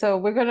all right, so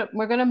we're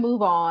gonna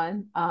move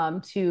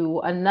on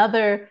to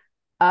another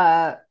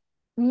uh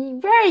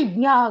very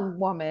young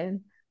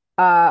woman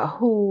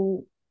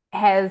who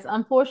has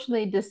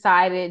unfortunately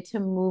decided to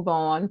move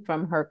on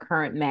from her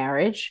current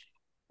marriage.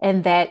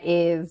 and that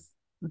is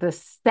the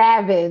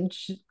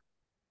savage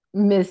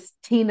Miss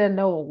Tina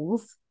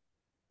Knowles.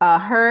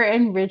 Her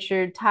and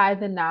Richard tied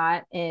the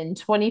knot in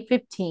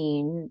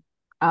 2015.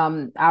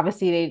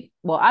 Obviously,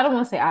 well, I don't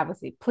want to say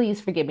obviously.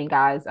 Please forgive me,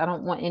 guys. I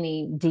don't want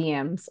any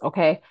DMs.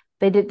 Okay.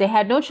 They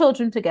had no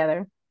children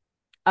together.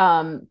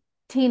 Um,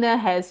 Tina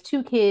has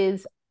two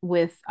kids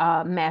with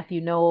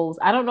Matthew Knowles.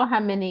 I don't know how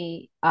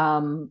many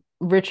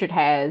Richard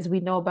has. We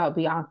know about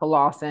Bianca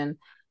Lawson.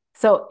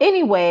 So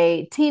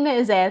anyway, Tina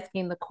is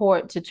asking the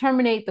court to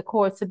terminate the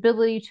court's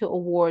ability to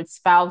award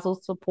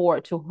spousal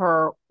support to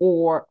her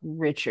or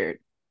Richard.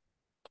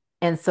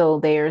 And so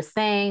they're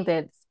saying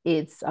that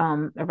it's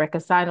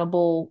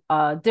irreconcilable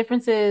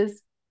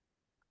differences.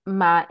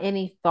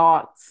 Any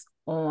thoughts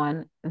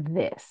on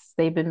this?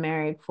 They've been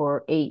married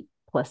for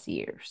 8+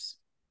 years.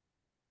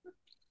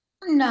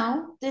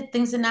 No, that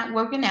things are not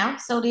working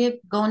out, so they're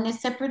going their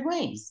separate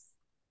ways.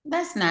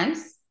 That's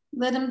nice.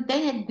 Let them.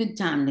 They had a good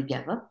time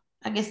together.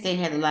 I guess they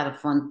had a lot of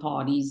fun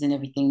parties and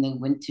everything they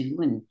went to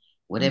and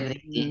whatever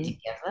they did Mhm.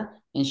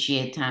 together and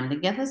shared time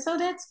together. So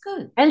that's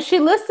good. And she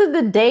listed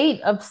the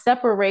date of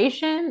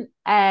separation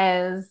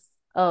as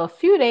a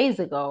few days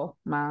ago,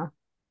 Ma,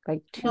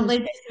 like Well, they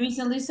Tuesday. just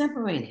recently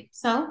separated.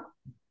 So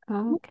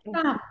no Okay.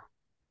 problem.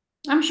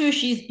 I'm sure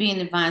she's being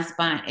advised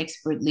by an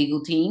expert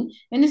legal team,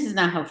 and this is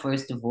not her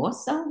first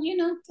divorce. So,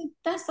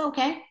 that's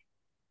okay.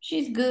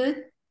 She's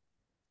good.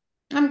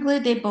 I'm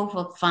glad they both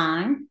are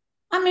fine.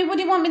 I mean, what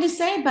do you want me to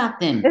say about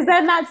them? Is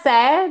that not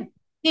sad?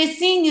 They're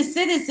senior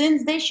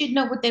citizens. They should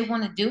know what they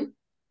want to do.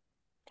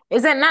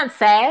 Is that not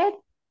sad?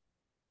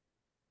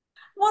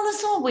 Well,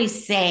 it's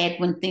always sad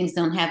when things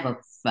don't have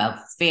a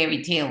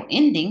fairy tale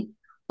ending,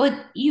 but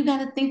you got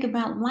to think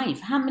about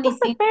life. How many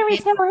What's a things fairy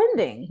have tale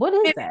ending? What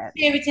is that?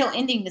 fairy tale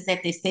ending is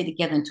that they stay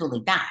together until they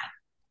die.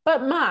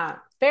 But Ma,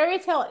 fairy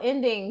tale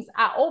endings,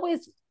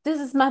 this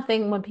is my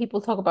thing when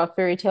people talk about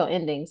fairy tale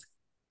endings.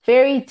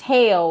 Fairy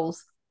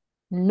tales,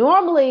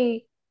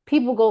 normally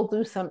people go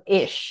through some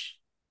ish.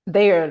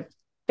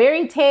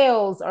 Fairy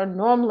tales are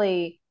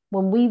normally,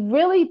 when we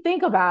really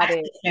think I about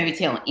it, said fairy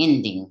tale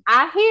ending.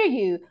 I hear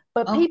you,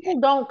 but Okay. people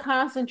don't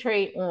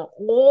concentrate on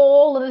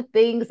all of the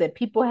things that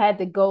people had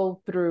to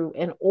go through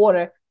in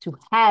order to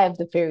have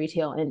the fairy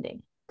tale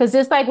ending. Because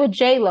just like with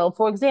J Lo,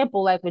 for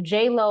example, like with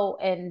J Lo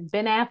and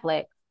Ben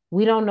Affleck,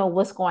 we don't know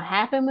what's going to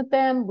happen with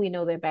them. We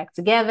know they're back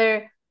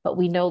together, but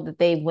we know that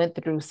they went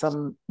through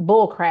some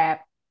bull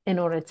crap in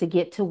order to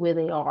get to where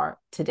they are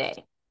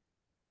today.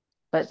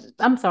 But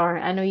I'm sorry,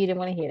 I know you didn't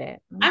want to hear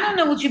that. I don't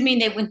know what you mean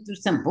they went through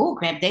some bull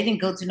crap. They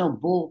didn't go to no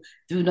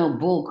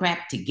bull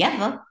crap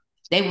together.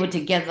 They were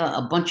together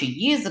a bunch of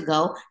years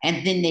ago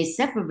and then they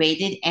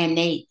separated and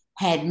they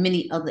had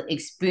many other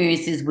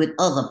experiences with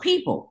other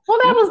people. Well,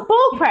 that was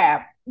bull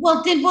crap.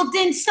 Well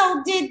then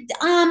so did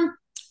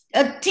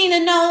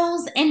Tina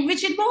Knowles and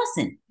Richard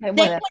Lawson. Hey, They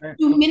went whatever.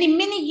 through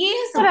many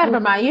years of bull. Whatever,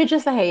 Ma. You're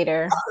just a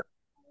hater.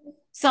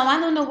 So I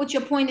don't know what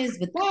your point is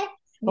with that,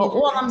 but You're just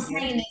all a I'm hater.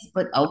 saying is,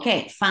 but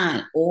okay,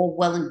 fine, all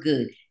well and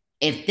good.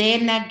 If they're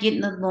not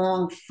getting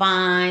along,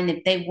 fine.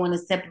 If they want to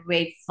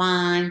separate,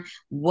 fine.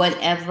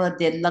 Whatever.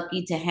 They're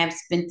lucky to have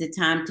spent the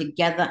time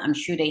together. I'm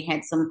sure they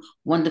had some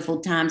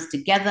wonderful times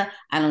together.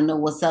 I don't know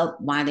what's up,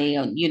 why they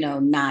are,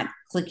 not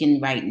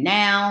clicking right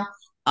now.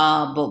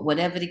 But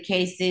whatever the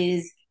case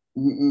is,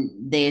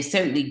 they're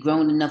certainly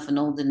grown enough and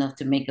old enough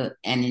to make an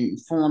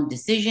informed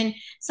decision.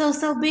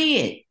 So be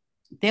it.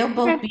 They'll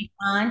both Okay. be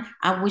fine.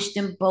 I wish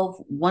them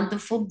both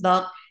wonderful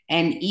luck,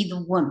 and either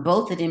one,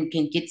 both of them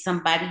can get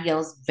somebody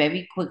else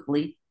very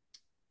quickly.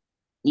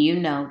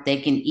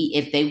 They can eat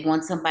if they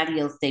want somebody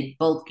else. They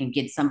both can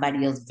get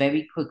somebody else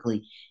very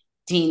quickly.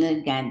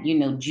 Tina got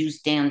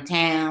juice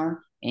downtown,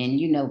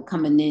 and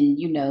coming in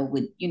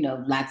with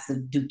lots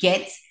of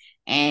ducats.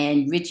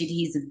 And Richard,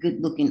 he's a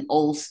good looking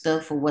old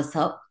stuff for what's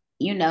up.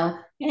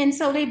 And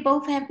so they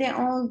both have their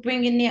own,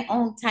 bringing their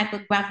own type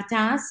of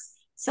gravitas.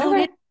 So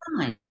Okay. they're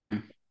fine.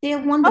 They're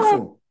Okay.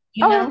 wonderful,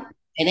 Okay.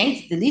 It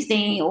ain't at least they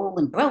ain't old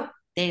and broke.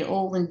 They're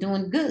old and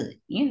doing good,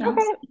 Okay.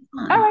 So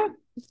All fine. right.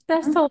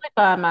 That's Mhm. totally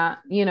fine, Ma.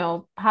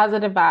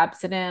 Positive vibes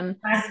to them.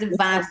 Positive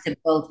vibes to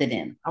both of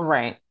them. All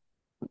right.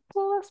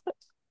 Well,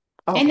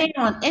 And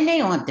okay.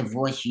 they aren't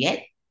divorced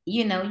yet.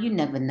 You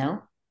never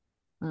know.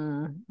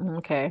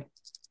 Okay.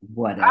 All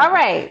Whatever.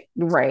 right.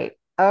 Right.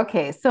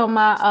 Okay. So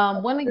my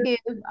want to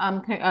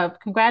give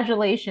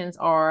congratulations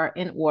are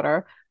in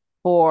order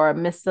for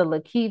Mr.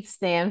 Lakeith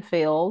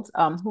Stanfield,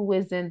 who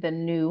is in the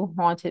new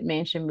Haunted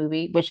Mansion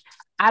movie, which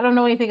I don't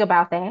know anything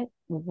about that.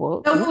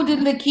 So who did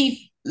Lakeith?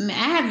 I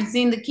haven't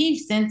seen Lakeith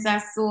since I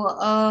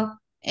saw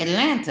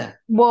Atlanta.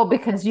 Well,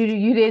 because you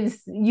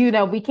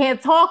didn't, we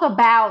can't talk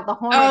about the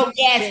Haunted Oh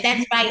yes, Mansion. that's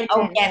He's right. in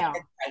Oh that yes, now.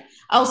 that's right.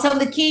 Oh, so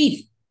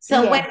Lakeith.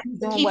 So Yes, what he's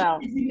doing Lakeith well.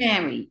 did he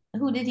marry?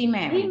 Who did he He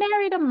marry?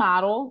 married a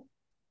model.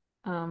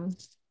 Um,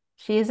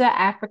 she's an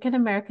African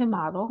American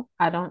model.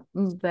 I don't,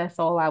 that's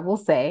all I will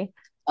say.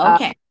 Uh,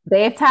 Okay.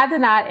 they have tied the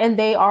knot and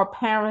they are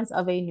parents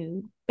of a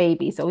new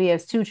baby. So he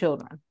has two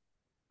children.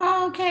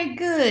 Okay,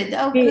 good.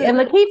 Oh, And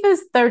good. Lakeith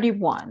is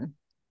 31.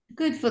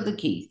 Good for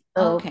Lakeith.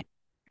 So Okay.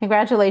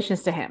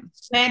 Congratulations to him.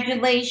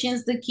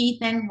 Congratulations to Keith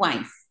and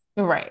wife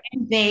Right.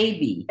 and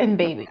baby. And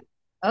baby.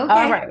 All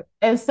Okay. right.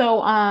 And so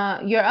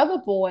your other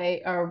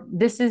boy, or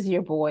this is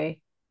your boy,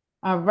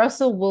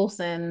 Russell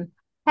Wilson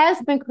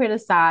has been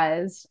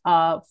criticized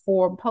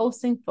for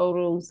posting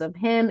photos of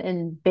him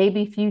and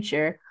baby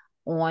Future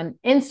on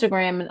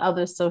Instagram and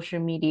other social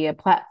media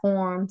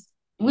platforms.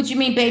 What you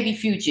mean, baby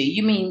Future?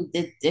 You mean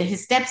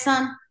his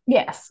stepson?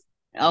 Yes.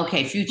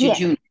 Okay, Future Yeah.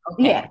 Junior.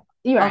 Yeah. Okay.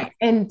 You're Okay. right.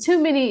 And too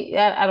many,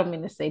 I don't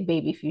mean to say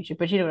baby Future,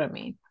 but you know what I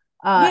mean.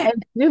 Yeah.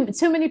 And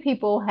too many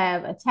people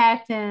have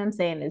attacked him,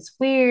 saying it's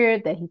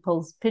weird that he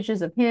posts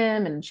pictures of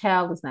him and the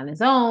child is not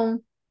his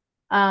own.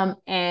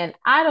 And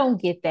I don't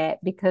get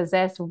that because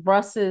that's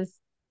Russ's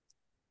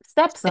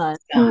stepson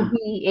who Stepson.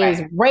 he is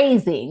Right.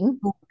 raising.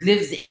 Who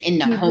lives in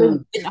the He lives home in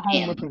with the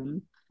home with him?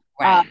 him.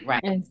 Right.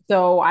 Right. And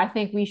so I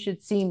think we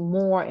should see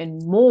more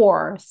and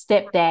more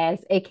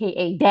stepdads,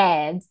 aka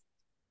dads,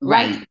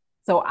 like Right.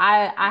 so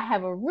I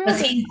have a real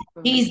Because big problem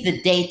with he's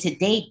the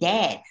day-to-day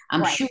dad.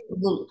 I'm right. sure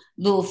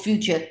little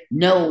Future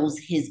knows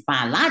his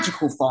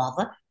biological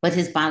father, but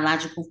his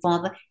biological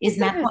father He's is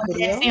seen not his part of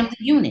that video. family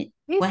unit.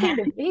 What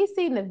happened? He's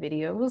seen the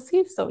videos.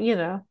 He's so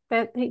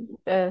that he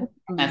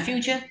My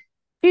Future?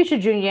 Future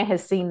Junior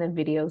has seen the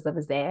videos of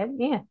his dad.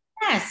 Yeah.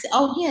 Yes.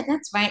 Oh, yeah,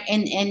 that's right.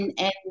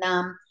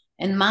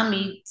 And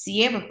Mommy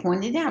Sierra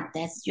pointed out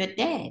that's your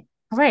dad.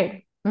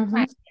 Right. Mm-hmm.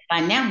 Right. By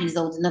now, he's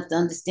old enough to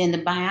understand the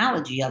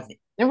biology of it.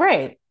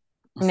 Right.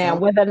 Now, So,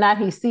 whether or not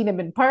he's seen him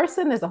in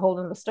person is a whole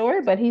other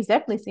story, but he's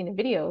definitely seen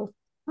the videos.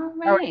 all All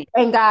right. right.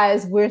 And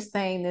guys, we're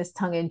saying this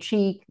tongue in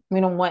cheek. We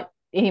don't want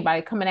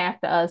anybody coming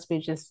after us.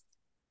 We're just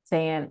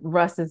saying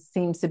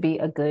seems to be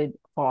a good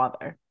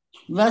father.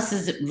 Russ.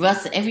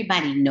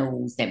 Everybody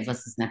knows that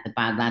Russ is not the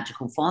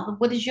biological father.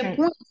 What is your Right.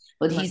 point?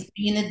 But Right. he's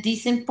being a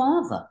decent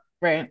father.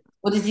 Right.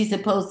 What is he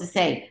supposed to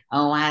say?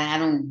 Oh, I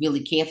don't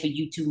really care for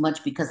you too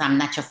much because I'm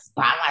not your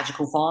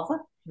biological father.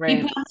 He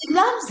Right. probably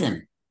loves him,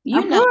 I'm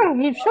you know. sure.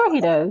 I'm sure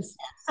he does.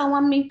 So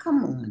I mean,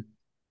 come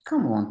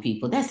on,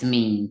 people. That's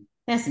mean.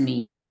 That's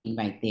mean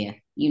right there.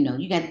 You know,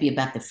 you got to be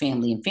about the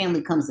family, and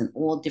family comes in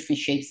all different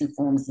shapes and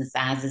forms and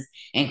sizes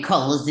and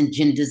colors and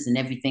genders and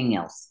everything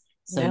else.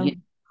 So Yeah, you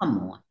come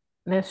on,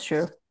 that's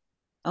true.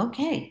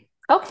 okay.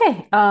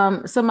 Okay.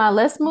 So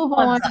let's move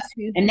on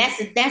to And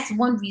that's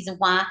one reason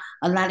why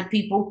a lot of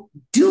people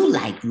do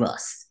like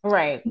Russ,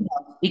 right. you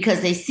know,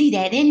 because they see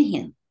that in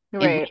him,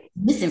 and we're Right.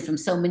 missing from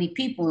so many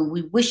people, and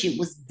we wish it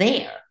was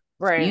there.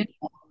 You Right.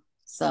 know?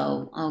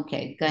 So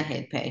okay, go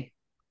ahead, Pay.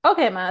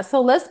 Okay, Ma.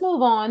 So let's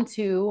move on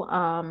to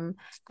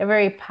a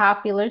very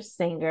popular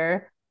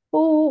singer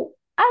who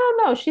I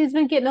don't know, she's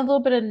been getting a little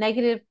bit of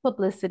negative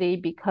publicity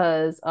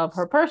because of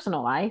her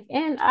personal life.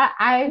 And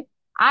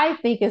I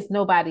think it's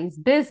nobody's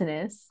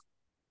business.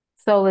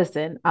 So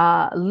listen,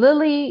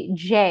 Lily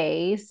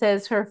J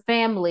says her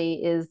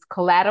family is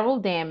collateral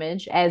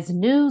damage as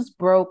news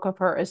broke of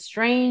her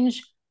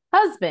estranged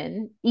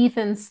husband,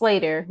 Ethan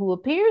Slater, who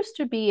appears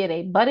to be in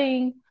a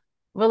budding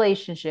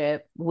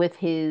relationship with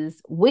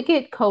his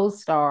Wicked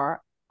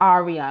co-star,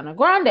 Ariana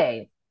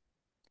Grande.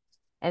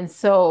 And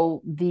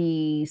so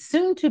the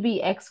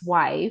soon-to-be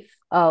ex-wife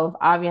of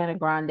Ariana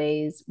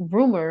Grande's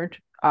rumored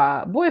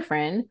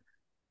boyfriend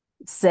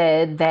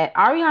said that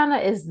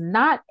Ariana is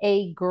not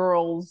a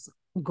girl's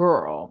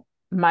girl.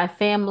 My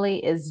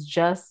family is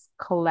just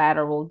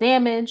collateral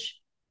damage.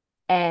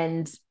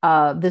 And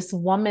this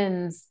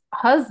woman's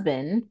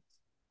husband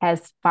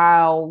has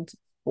filed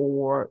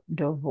for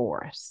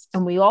divorce.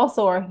 And we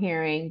also are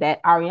hearing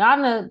that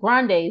Ariana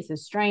Grande's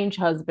estranged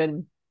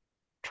husband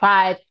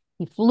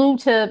he flew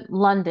to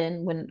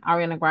London when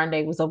Ariana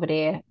Grande was over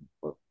there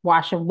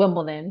watching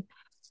Wimbledon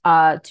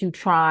to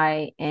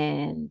try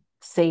and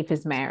save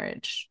his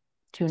marriage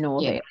to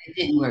no Yeah, avail. it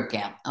didn't work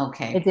out. It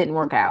Okay. didn't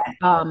work out.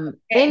 Okay.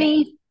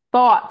 Any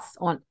thoughts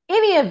on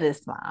any of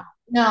this, Ma?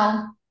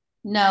 No,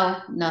 no,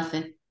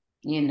 nothing.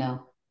 You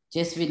know,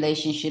 just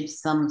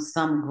relationships.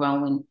 Some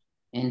growing,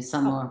 and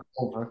some Oh, are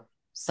over.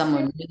 Some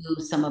are okay.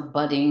 new, some are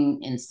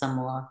budding, and some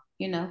are,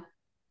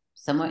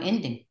 some are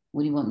ending.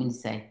 What do you want me to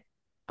say?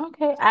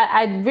 Okay.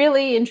 I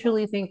really and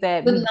truly think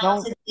that Good we luck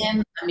don't. to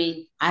them. I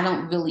mean, I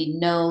don't really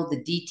know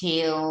the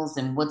details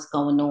and what's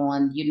going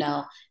on,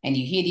 and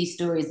you hear these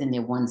stories and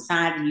they're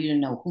one-sided. You don't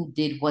know who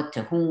did what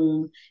to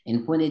whom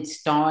and when it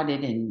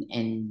started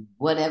and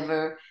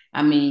whatever.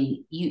 I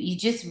mean, you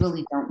just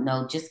really don't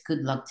know. Just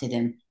good luck to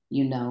them,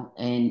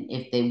 and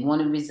if they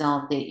want to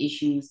resolve their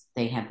issues,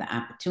 they have the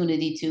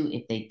opportunity to.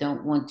 If they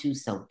don't want to,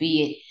 so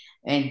be it.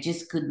 And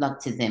just good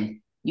luck to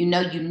them. You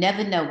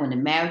never know when a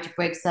marriage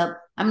breaks up.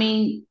 I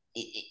mean,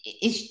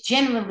 it's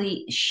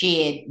generally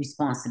shared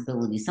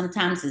responsibility.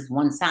 Sometimes it's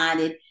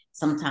one-sided,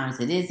 sometimes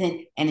it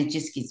isn't, and it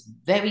just gets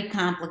very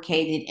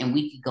complicated. And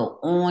we could go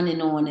on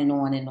and on and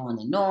on and on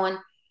and on.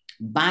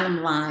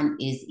 Bottom line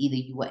is either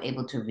you were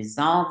able to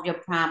resolve your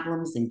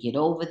problems and get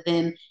over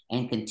them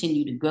and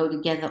continue to grow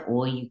together,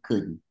 or you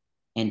couldn't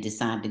and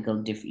decide to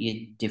go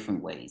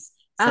different ways.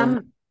 So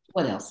I'm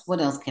what else?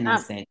 What else can I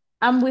I'm say?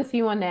 I'm with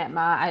you on that,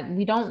 Ma.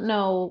 We don't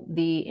know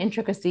the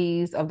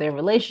intricacies of their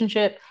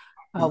relationship.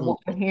 What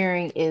we're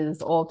hearing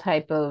is all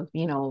type of,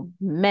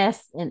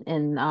 mess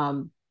and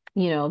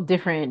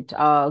different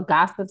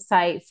gossip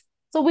sites.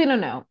 So we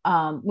don't know.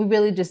 We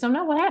really just don't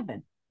know what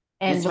happened.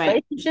 And That's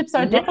right. relationships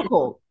are You never,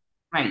 difficult.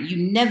 right.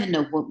 You never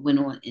know what went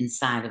on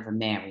inside of a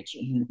marriage.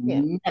 You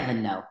Yeah. never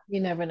know. You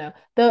never know.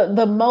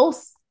 The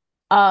most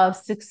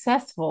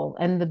successful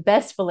and the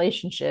best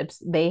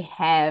relationships, they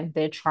have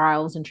their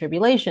trials and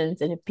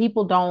tribulations. And if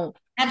people don't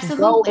go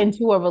Absolutely.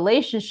 into a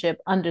relationship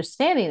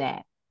understanding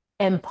that,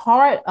 and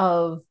part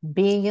of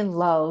being in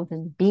love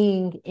and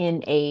being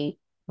in a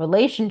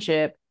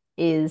relationship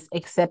is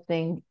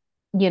accepting,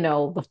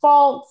 the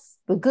faults,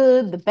 the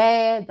good, the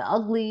bad, the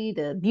ugly,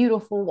 the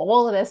beautiful,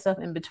 all of that stuff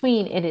in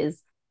between. It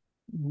is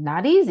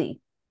not easy.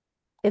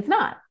 It's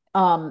not.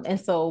 And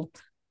so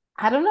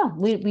I don't know.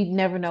 We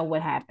never know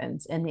what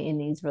happens in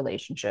these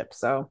relationships.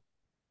 So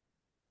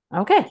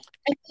okay.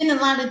 And a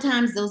lot of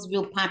times those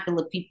real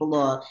popular people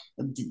are,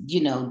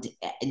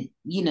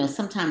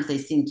 sometimes they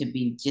seem to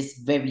be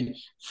just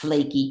very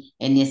flaky,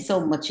 and there's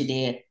so much of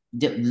their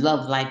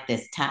love life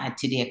that's tied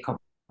to their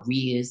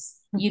careers.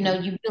 Mm-hmm. You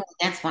really,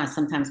 that's why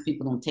sometimes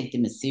people don't take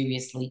them as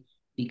seriously,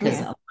 because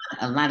Yeah.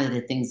 a lot of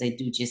the things they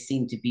do just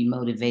seem to be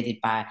motivated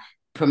by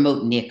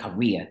promoting their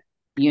career.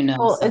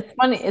 Well, So it's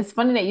funny. It's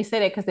funny that you say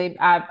that because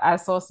I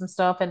saw some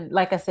stuff, and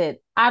like I said,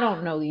 I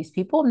don't know these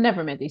people.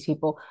 Never met these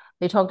people.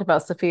 They talked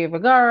about Sofia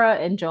Vergara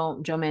and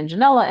Joe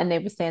Manganiello, and they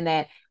were saying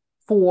that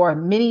for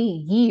many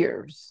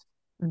years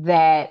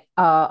that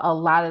a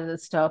lot of the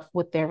stuff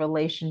with their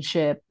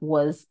relationship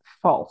was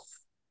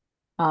false,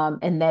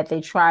 and that they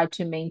tried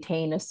to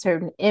maintain a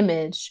certain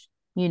image,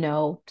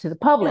 to the yeah,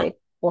 public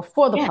or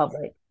for the yeah,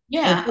 public. And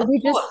yeah, so of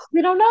course.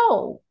 we don't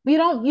know.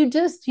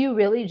 You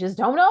really just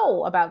don't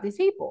know about these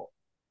people.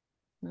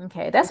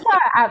 Okay, that's why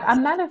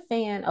I'm not a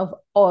fan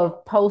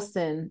of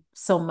posting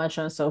so much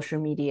on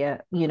social media.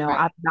 Right.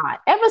 I'm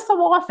not ever so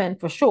often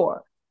for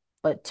sure,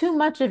 but too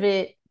much of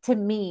it to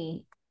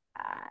me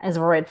is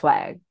a red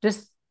flag.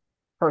 Just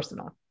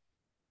personal.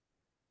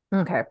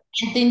 Okay.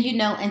 And then,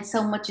 and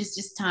so much is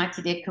just tied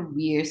to their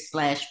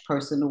career/slash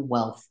personal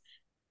wealth.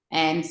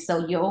 And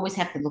so you always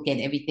have to look at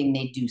everything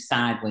they do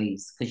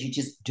sideways because you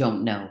just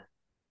don't know.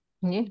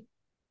 Yeah.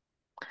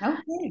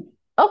 Okay.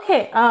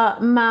 Okay,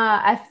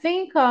 I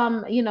think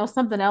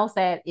something else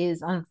that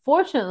is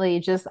unfortunately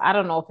just I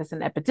don't know if it's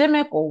an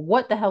epidemic or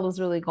what the hell is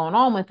really going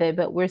on with it,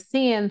 but we're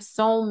seeing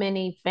so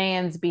many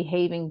fans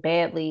behaving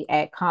badly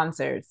at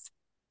concerts.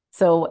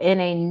 So in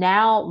a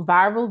now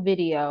viral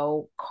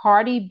video,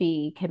 Cardi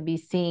B can be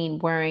seen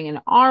wearing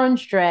an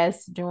orange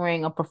dress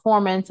during a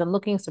performance and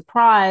looking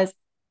surprised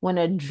when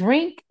a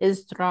drink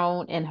is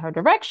thrown in her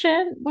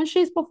direction when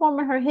she's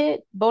performing her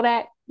hit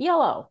Bodak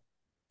Yellow.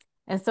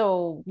 And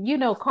so,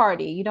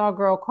 Cardi, our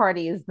girl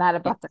Cardi is not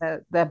about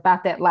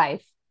about that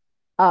life.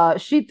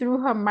 She threw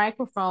her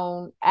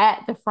microphone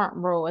at the front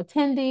row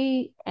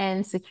attendee,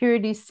 and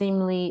security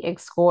seemingly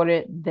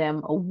escorted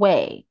them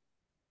away.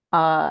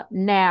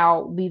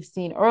 Now we've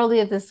seen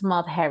earlier this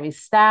month Harry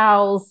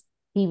Styles.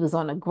 He was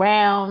on the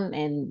ground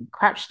and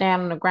crouched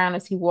down on the ground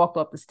as he walked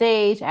off the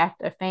stage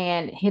after a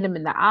fan hit him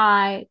in the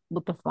eye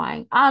with a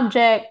flying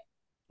object.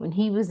 When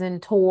he was on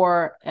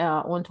tour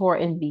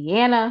in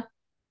Vienna,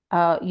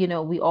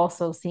 we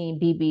also seen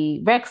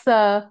BB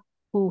Rexa,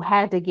 who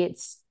had to get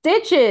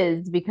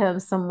stitches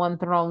because someone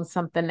thrown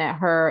something at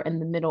her in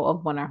the middle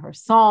of one of her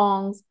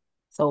songs.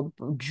 So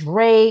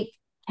Drake,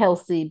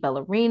 Kelsey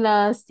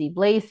Ballerina, Steve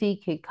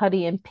Lacy, Kid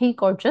Cudi, and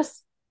Pink are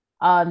just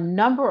a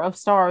number of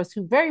stars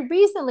who very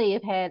recently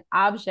have had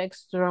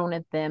objects thrown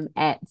at them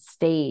on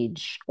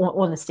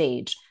the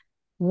stage.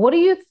 What do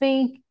you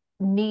think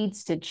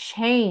needs to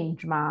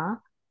change, Ma?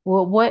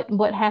 Well,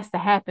 what has to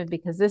happen?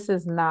 Because this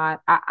is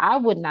not, I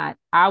would not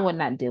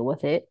deal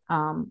with it.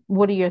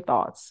 What are your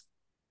thoughts?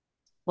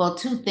 Well,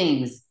 two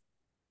things.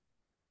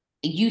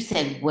 You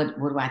said, what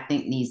do I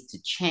think needs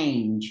to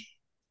change?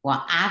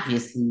 Well,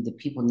 obviously, the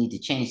people need to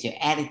change their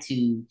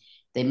attitude.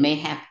 They may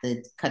have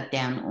to cut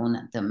down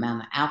on the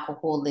amount of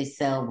alcohol they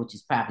sell, which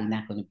is probably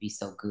not going to be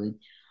so good.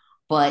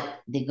 But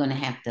they're going to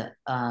have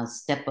to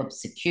step up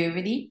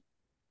security.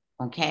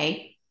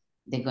 Okay.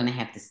 They're going to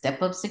have to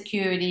step up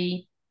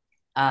security.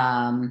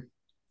 Um,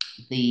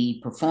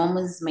 the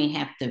performers may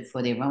have to,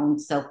 for their own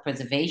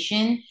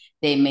self-preservation,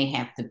 they may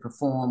have to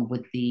perform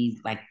with the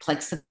like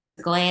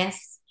plexiglass,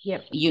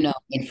 Yep.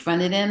 in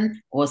front of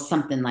them or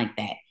something like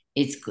that.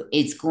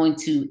 It's going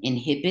to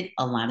inhibit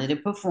a lot of the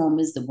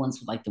performers, the ones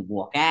who like to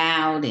walk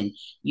out and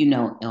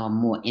are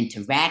more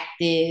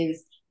interactive.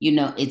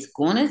 It's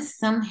going to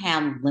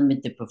somehow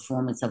limit the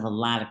performance of a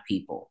lot of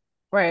people.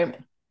 Right.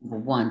 Number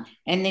one,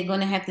 and they're going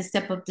to have to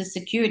step up the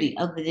security.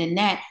 Other than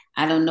that,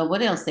 I don't know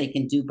what else they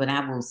can do, but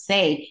I will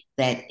say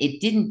that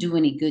it didn't do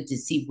any good to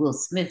see Will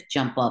Smith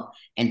jump up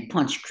and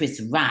punch Chris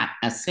Rock,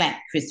 slap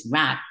Chris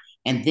Rock,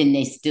 and then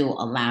they still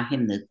allow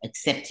him to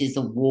accept his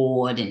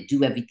award and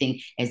do everything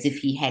as if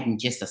he hadn't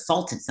just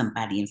assaulted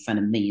somebody in front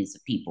of millions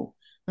of people.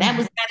 That Mhm.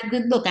 was not a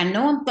good look. I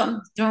know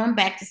I'm throwing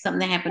back to something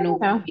that happened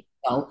over a Yeah. week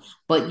ago,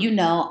 but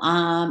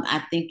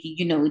I think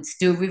it's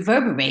still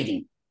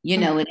reverberating.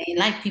 It ain't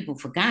like people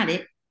forgot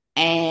it.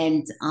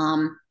 And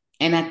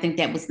I think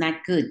that was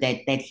not good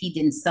that he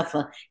didn't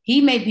suffer.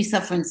 He may be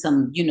suffering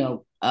some,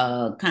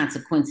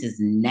 consequences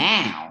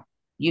now.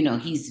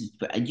 He's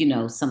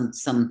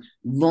some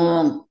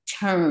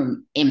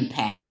long-term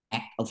impact,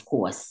 of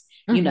course,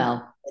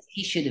 but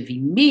he should have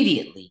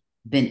immediately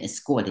been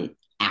escorted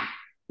out,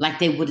 like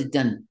they would have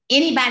done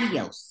anybody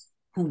else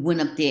who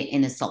went up there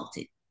and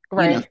assaulted,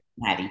 Right.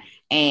 somebody.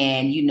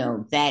 And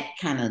that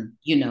kind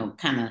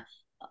of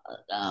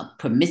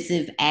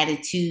permissive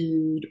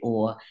attitude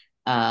or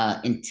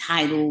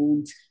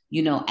entitled,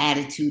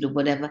 attitude or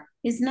whatever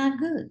is not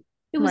good.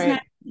 It was Right.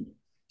 not good.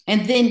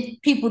 And then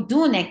people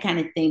doing that kind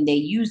of thing, they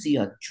usually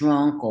are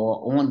drunk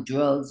or on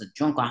drugs or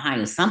drunk or high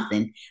or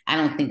something. I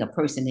don't think a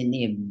person in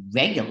their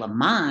regular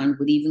mind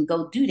would even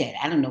go do that.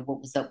 I don't know what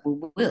was up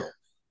with Will.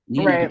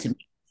 Right. To me,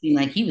 it seemed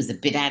like he was a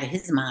bit out of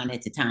his mind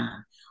at the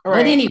time. But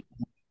Right. anyway,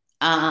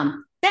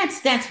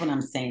 that's what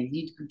I'm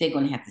saying. They're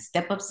going to have to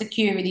step up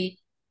security,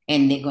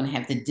 and they're going to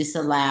have to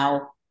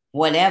disallow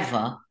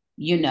whatever,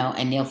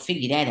 and they'll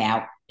figure that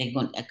out. They're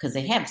going because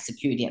they have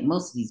security at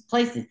most of these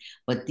places,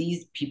 but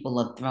these people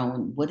are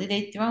throwing. What are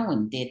they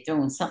throwing? They're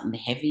throwing something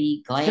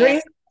heavy, glass,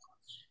 Drink.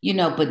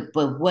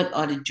 But what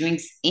are the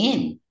drinks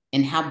in,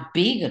 and how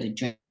big are the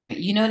drinks?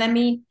 You know what I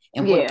mean?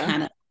 And what Yeah.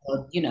 kind of,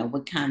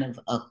 what kind of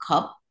a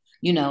cup,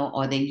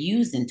 are they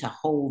using to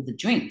hold the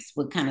drinks?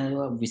 What kind of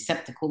a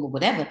receptacle or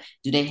whatever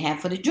do they have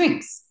for the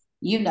drinks?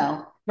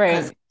 Because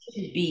Right. it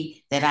should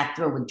be that I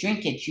throw a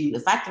drink at you.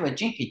 If I throw a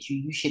drink at you,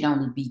 you should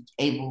only be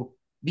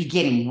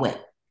getting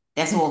wet.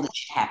 That's all that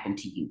should happen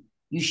to you.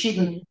 You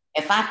shouldn't. Mm-hmm.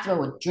 If I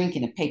throw a drink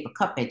in a paper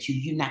cup at you,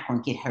 you're not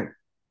going to get hurt.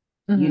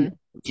 You Mm-hmm. know,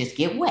 just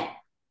get wet.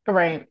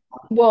 Right.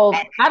 Well,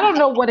 I don't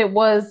know what it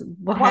was,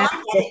 what Well, I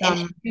happened get with it.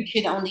 And you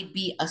should only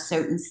be a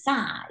certain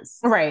size.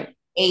 right.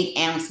 8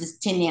 ounces,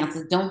 10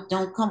 ounces. Don't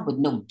come with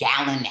no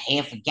gallon,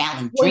 half a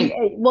gallon Well, drink.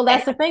 well,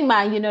 that's the thing,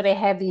 man. They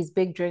have these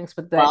big drinks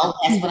with the Well,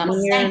 that's what I'm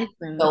saying. souvenirs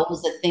and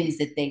Those are things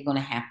that they're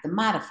gonna have to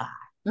modify.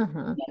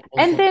 mhm. Those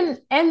are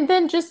And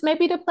then just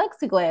maybe the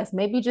plexiglass,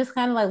 maybe just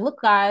kind of like, look,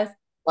 guys,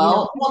 we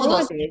all of ruined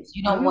those it. things.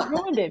 You don't We want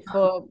ruined nothing it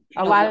for you a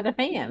don't lot want of the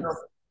fans.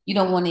 you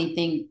don't want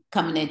anything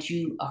coming at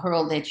you,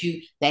 hurled at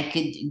you that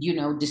could,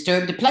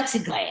 disturb the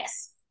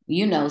plexiglass.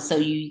 So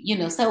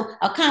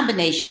a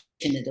combination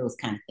of those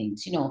kind of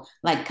things,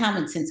 like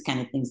common sense kind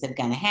of things have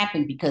got to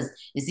happen because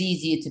it's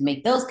easier to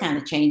make those kind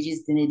of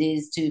changes than it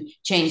is to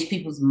change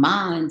people's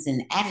minds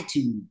and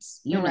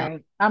attitudes.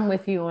 Right. I'm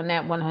with you on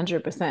that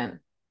 100%.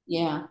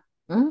 Yeah.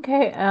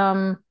 Okay.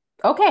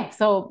 Okay.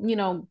 So,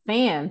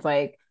 fans,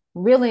 like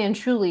really and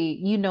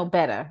truly,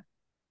 better.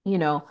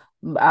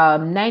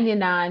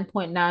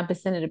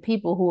 99.9% of the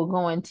people who are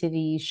going to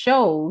these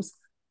shows,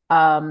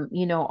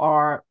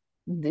 are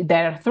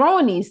that are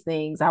throwing these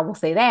things, I will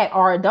say that,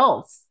 are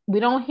adults.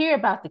 We don't hear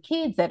about the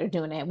kids that are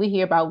doing that. We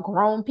hear about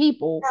grown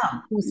people No,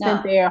 who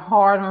spent no. their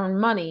hard-earned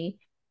money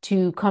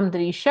to come to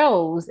these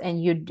shows,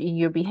 and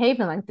you're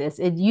behaving like this.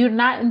 You're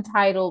not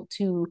entitled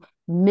to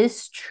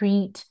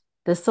mistreat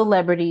the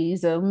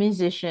celebrities or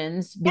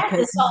musicians That's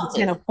because you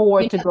can assaultive.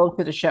 afford to go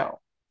to the show.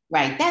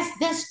 Right.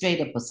 That's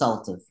straight up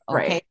assaultive.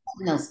 Right. Okay.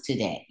 Nothing else to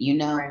that.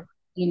 Right.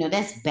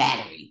 That's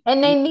battery.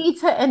 And they need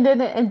to, and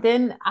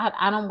then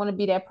I don't want to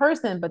be that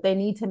person, but they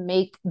need to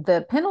make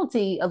the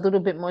penalty a little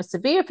bit more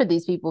severe for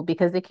these people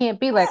because they can't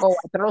be like, oh,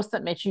 I throw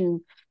something at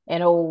you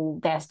and oh,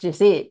 that's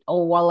just it.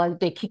 Oh, well,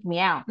 they kick me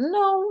out.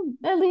 No,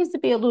 that needs to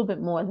be a little bit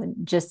more than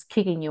just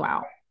kicking you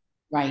out.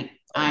 Right.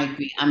 I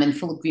agree. I'm in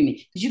full agreement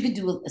because you can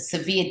do a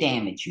severe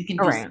damage. You can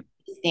All do right.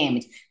 serious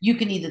damage. You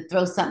can either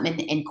throw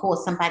something and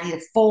cause somebody to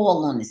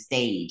fall on the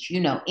stage,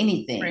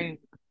 anything, Right. you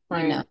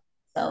Right. know.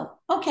 So,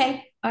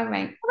 okay. All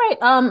right.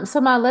 All right. So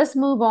let's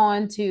move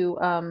on to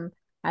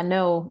I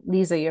know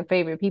these are your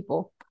favorite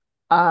people.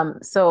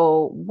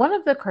 So one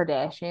of the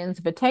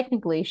Kardashians, but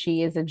technically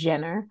she is a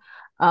Jenner.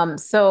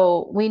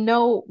 So we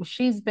know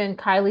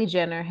Kylie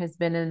Jenner has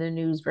been in the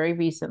news very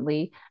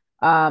recently.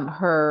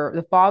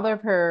 The father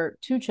of her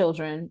two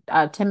children,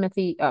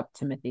 Timothy, oh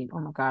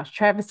my gosh,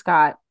 Travis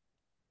Scott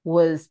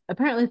was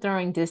apparently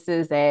throwing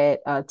disses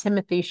at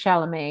Timothy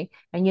Chalamet.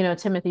 And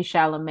Timothy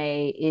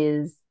Chalamet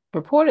is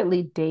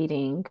reportedly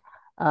dating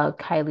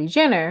Kylie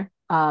Jenner.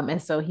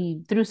 And so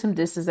he threw some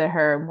disses at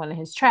her in one of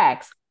his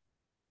tracks.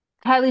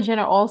 Kylie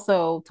Jenner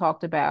also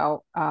talked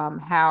about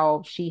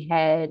how she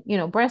had,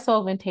 breast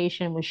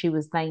augmentation when she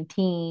was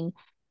 19,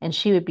 and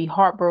she would be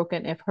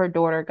heartbroken if her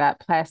daughter got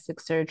plastic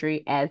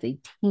surgery as a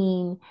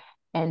teen.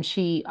 And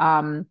a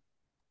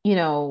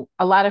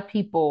lot of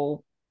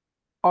people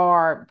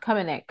are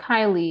coming at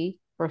Kylie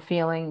for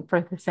saying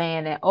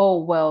that,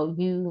 oh, well,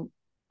 you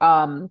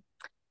um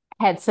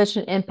had such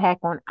an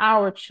impact on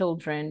our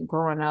children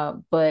growing up,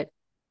 but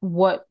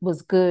what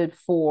was good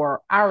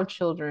for our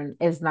children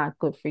is not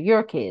good for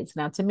your kids.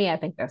 Now, to me, I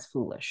think that's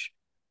foolish.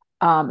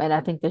 And I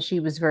think that she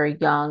was very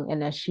young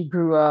and that she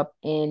grew up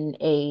in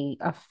a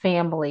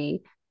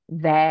family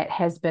that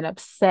has been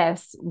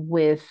obsessed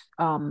with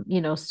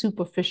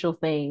superficial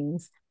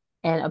things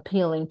and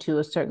appealing to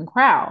a certain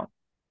crowd.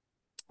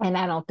 And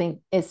I don't think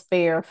it's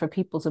fair for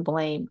people to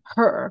blame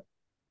her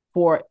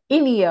for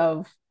any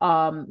of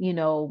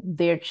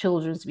their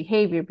children's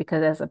behavior,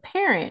 because as a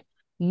parent,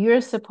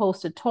 you're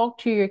supposed to talk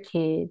to your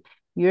kid,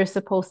 you're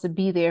supposed to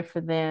be there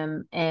for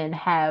them and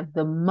have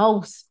the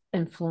most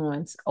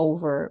influence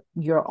over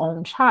your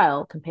own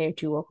child compared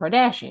to a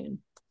Kardashian.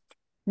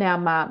 Now,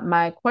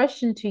 my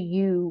question to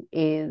you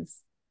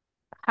is,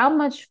 how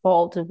much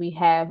fault do we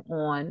have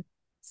on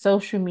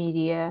social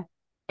media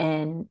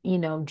and,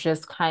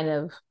 just kind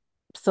of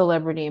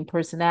celebrity and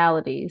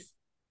personalities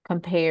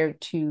compared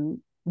to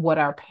what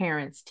our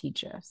parents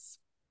teach us?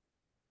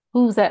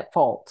 Who's at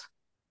fault?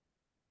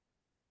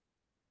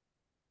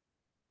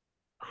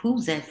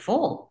 Who's at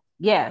fault?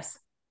 Yes.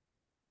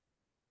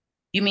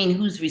 You mean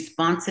whose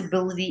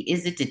responsibility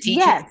is it to teach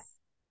it? Yes.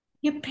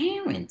 Your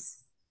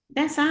parents.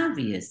 That's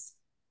obvious.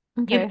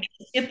 Your, Okay.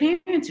 your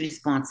parents'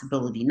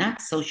 responsibility, not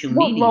social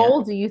What media.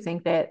 role do you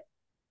think that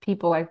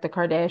people like the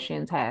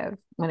Kardashians have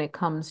when it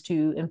comes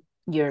to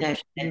your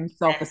children's That's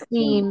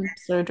self-esteem,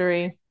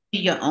 surgery?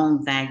 your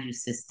own value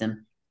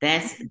system.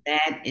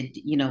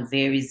 It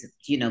varies,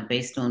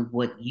 based on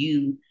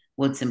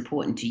what's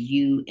important to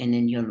you and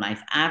in your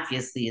life.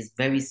 Obviously, is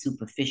very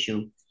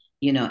superficial,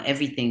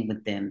 everything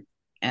with them,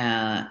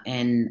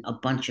 and a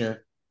bunch of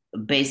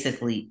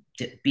basically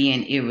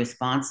being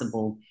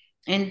irresponsible.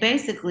 And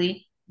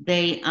basically,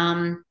 they,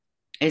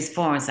 as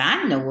far as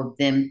I know of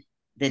them,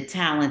 the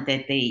talent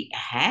that they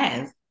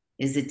have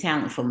is the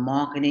talent for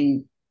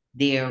marketing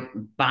their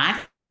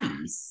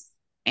bodies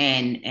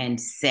and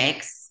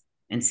sex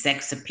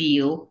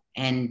appeal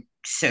and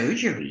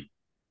surgery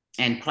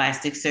and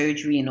plastic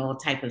surgery and all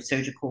type of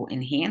surgical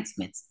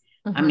enhancements.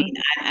 I Mm-hmm. mean,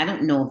 I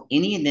don't know of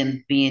any of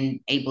them being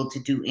able to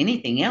do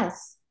anything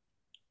else,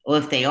 or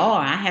if they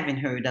are, I haven't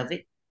heard of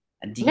it.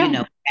 Yeah.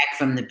 Back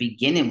from the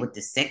beginning with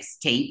the sex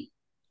tape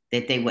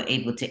that they were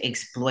able to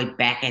exploit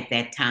back at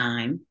that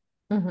time,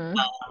 Mm-hmm.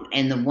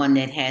 and the one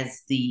that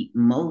has the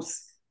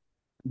most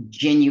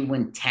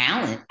genuine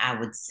talent, I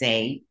would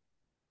say,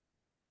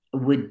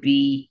 would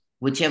be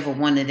whichever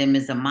one of them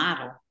is a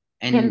model.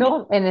 And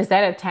Kendall, and is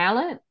that a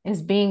talent?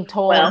 Is being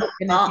tall well,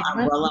 looking a well,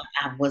 talent?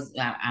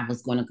 I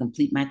was going to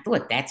complete my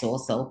thought. That's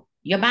also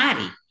your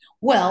body.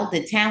 Well,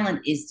 the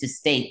talent is to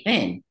stay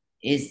thin,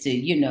 is to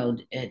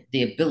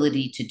the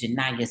ability to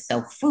deny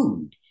yourself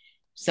food.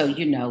 So Ma,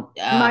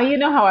 you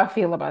know how I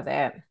feel about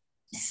that.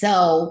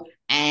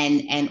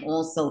 and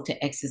also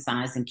to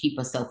exercise and keep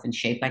herself in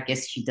shape. I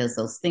guess she does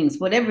those things,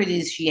 whatever it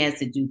is she has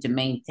to do to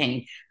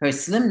maintain her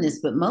slimness,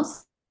 but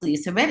mostly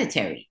it's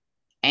hereditary.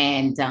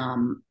 And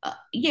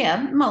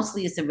yeah,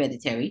 mostly it's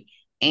hereditary.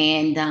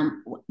 And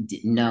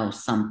no,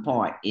 some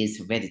part is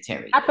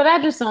hereditary. But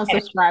I just don't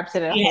subscribe to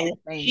that Yeah, whole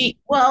thing.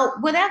 well,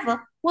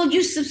 whatever. Well,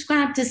 you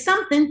subscribe to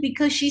something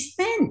because she's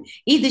thin.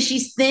 Either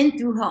she's thin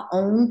through her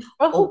own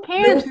But who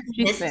cares if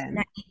she's willfulness.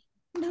 thin?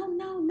 No.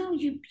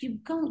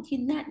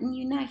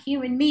 You're not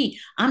hearing me.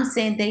 I'm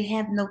saying they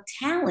have no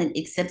talent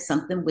except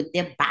something with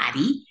their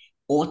body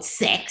or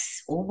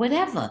sex or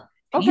whatever.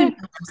 You know Okay.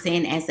 what I'm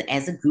saying?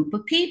 As a group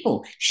of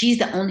people, she's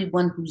the only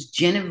one who's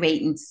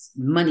generating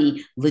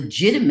money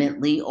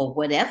legitimately or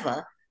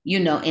whatever,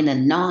 in a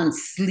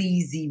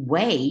non-sleazy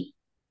way.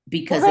 Well,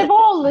 Because they've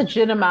all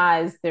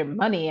legitimized their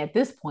money at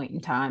this point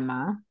in time,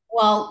 Ma.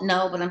 well,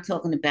 no, but I'm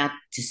talking about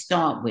to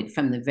start with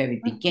from the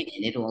very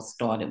beginning. It all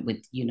started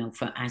with,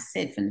 I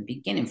said from the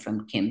beginning,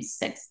 from Kim's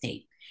sex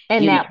tape.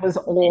 And You that was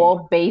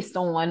all based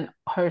on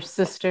her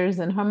sisters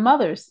and her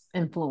mother's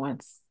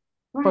influence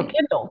for right,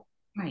 Kendall.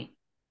 right,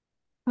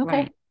 Okay.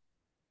 right.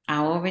 I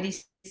already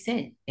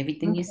said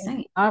everything you're Okay.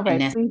 saying. All And right.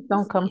 that's Please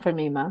don't come for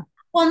me, Ma.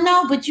 well,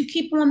 no, but you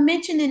keep on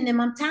mentioning them.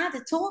 I'm tired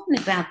of talking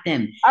about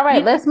them. All You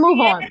right. Let's move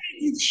on.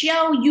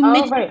 show you All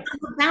mention right.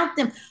 about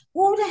them.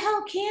 Who the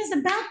hell cares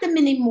about them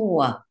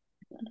anymore?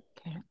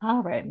 Okay.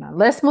 All right, Ma.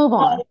 Let's move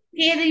on.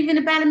 Cared even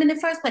about them in the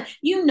first place.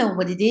 You know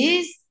what it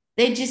is.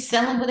 They're just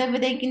selling whatever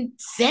they can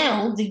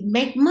sell to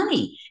make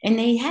money, and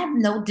they have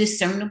no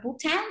discernible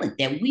talent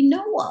that we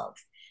know of.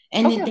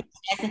 And Okay.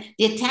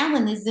 their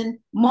talent is in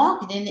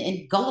marketing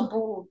and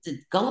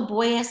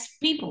gullible ass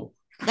people.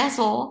 That's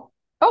all.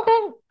 Okay.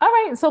 All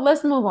right. So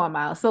let's move on,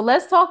 Miles. So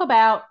let's talk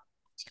about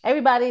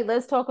everybody.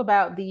 Let's talk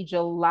about the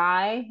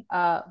July.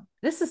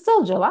 This is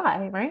still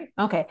July, right?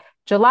 Okay.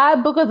 July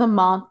book of the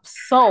month,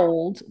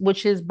 Sold,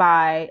 which is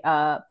by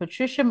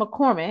Patricia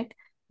McCormick,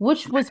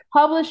 which was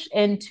published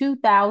in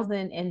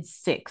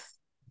 2006.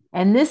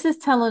 And this is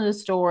telling the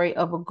story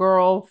of a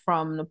girl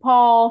from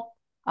Nepal,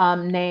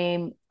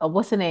 named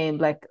what's her name?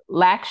 Like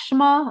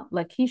Lakshma.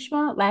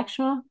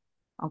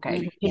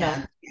 Okay,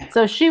 Yeah, yeah,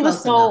 so she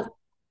was close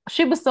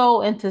enough.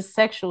 sold into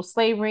sexual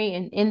slavery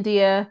in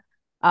India.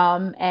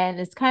 And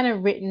it's kind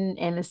of written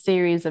in a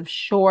series of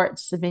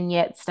shorts,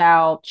 vignette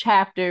style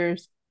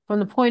chapters from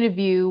the point of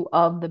view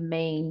of the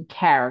main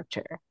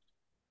character.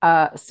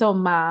 So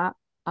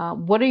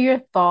what are your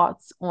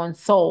thoughts on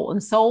Soul?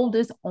 And Sold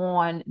is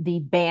on the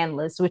ban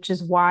list, which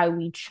is why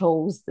we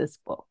chose this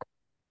book.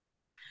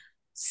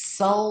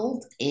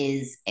 Sold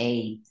is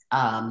a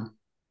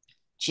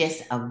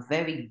just a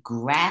very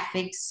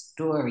graphic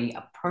story,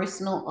 a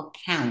personal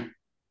account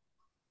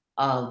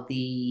of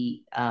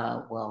the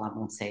well, I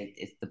won't say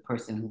it's the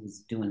person who was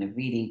doing the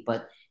reading,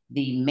 but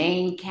the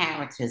main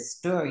character's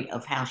story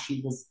of how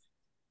she was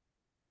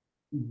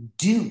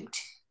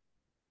duped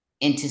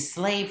into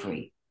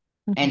slavery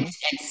and,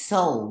 Mm-hmm. and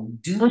sold, When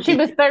duped she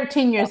into was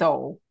 13 years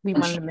old, we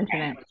when wanted she to mention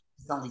that.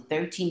 was only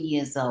 13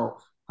 years old.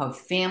 Her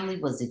family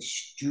was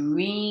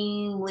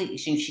extremely,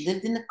 she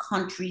lived in the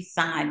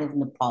countryside of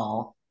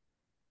Nepal,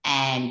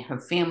 and her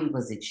family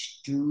was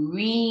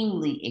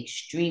extremely,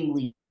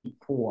 extremely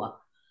poor.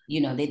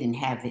 You know, they didn't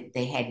have it,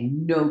 they had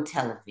no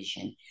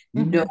television,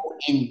 no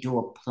Mm-hmm.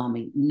 indoor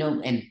plumbing, no,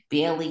 and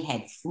barely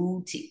had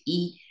food to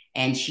eat.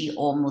 And she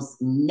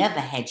almost never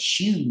had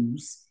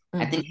shoes.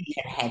 I think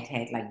Mm-hmm. she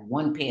had like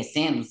one pair of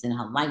sandals in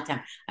her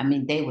lifetime. I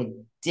mean, they were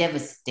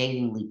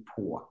devastatingly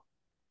poor.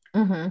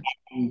 Mm-hmm.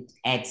 And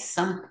at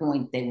some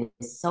point, they were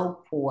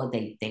so poor,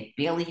 they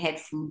barely had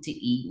food to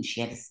eat. And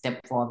she had a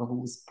stepfather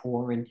who was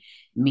poor and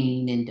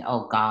mean. And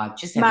oh God,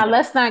 just Now, everything.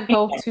 let's not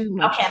go too Okay,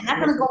 much I'm not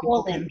going to go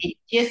all in. It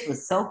just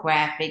was so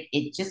graphic.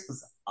 It just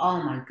was,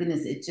 oh my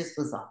goodness, it just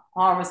was a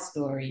horror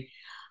story.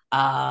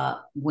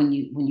 When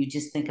you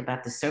just think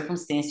about the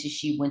circumstances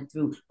she went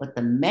through. But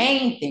the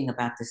main thing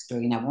about the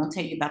story, and I won't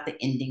tell you about the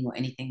ending or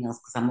anything else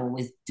because I'm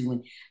always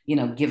doing,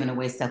 giving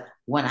away stuff.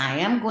 What I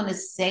am going to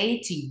say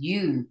to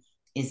you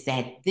is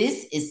that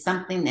this is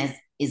something that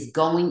is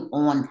going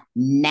on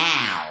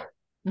now.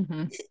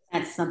 Mm-hmm. This is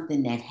not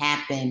something that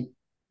happened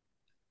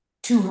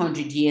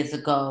 200 years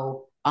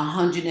ago,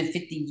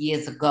 150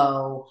 years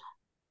ago,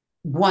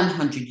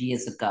 100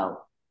 years ago.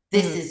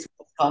 This Mm-hmm. is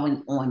what's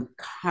going on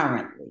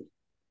currently.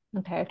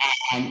 Okay.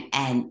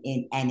 And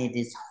it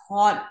is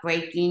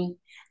heartbreaking.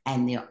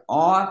 And there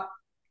are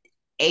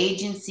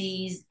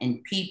agencies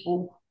and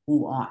people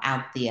who are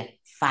out there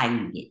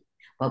fighting it.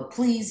 But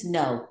please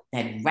know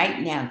that right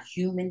now,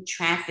 human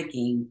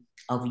trafficking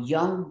of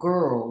young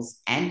girls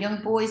and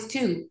young boys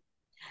too,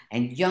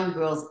 and young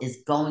girls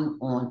is going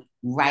on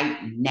right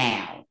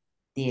now.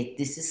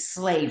 This is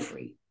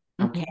slavery,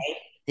 okay? Mm-hmm.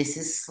 This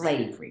is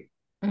slavery,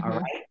 all Mm-hmm.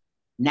 right?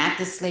 Not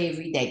the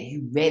slavery that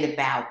you read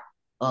about.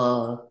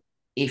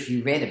 If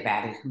you read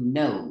about it, who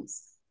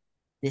knows?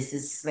 This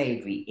is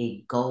slavery.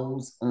 It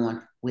goes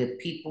on where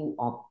people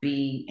are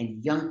being,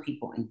 and young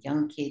people and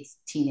young kids,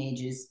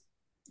 teenagers,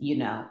 you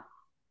know,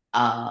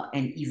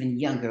 and even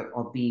younger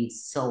are being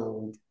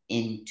sold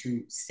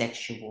into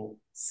sexual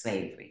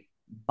slavery,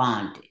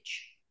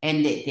 bondage.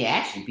 And they're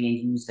actually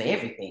being used for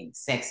everything,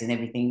 sex and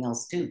everything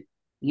else too,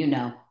 you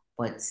know.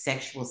 But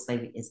sexual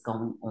slavery is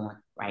going on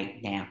right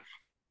now.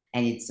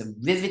 And it's a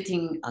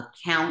riveting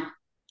account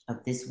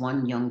of this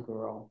one young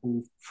girl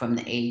who, from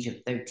the age of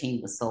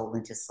 13, was sold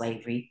into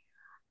slavery.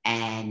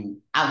 And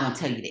I won't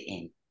tell you the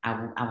end. I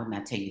will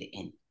not tell you the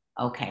end.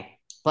 Okay.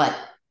 But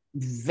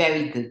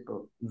very good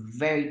book.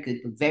 Very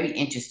good book. Very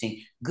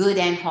interesting. Good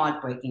and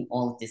heartbreaking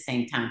all at the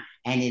same time.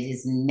 And it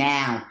is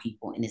now,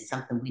 people. And it's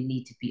something we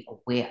need to be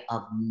aware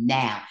of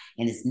now.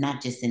 And it's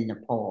not just in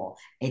Nepal,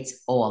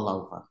 it's all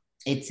over.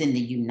 It's in the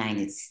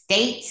United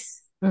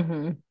States.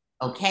 Mm-hmm.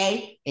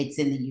 Okay. It's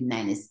in the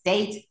United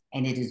States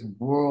and it is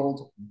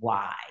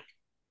worldwide.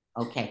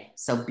 Okay.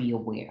 So be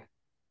aware.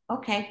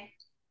 Okay.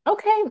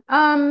 Okay.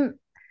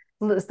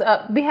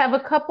 We have a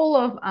couple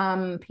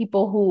of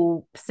people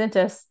who sent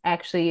us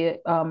actually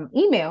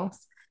emails,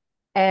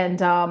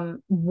 and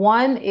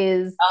one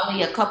is,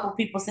 Only a couple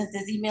people sent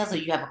this emails, or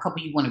you have a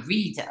couple you want to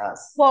read to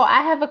us? well,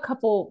 I have a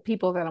couple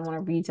people that I want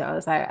to read to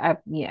us.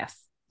 Yes,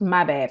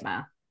 my bad,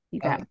 ma. You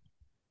got Okay. me.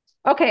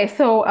 Okay,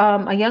 so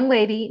a young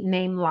lady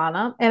named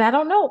Lana, and I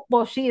don't know,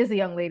 well, she is a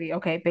young lady,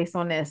 okay, based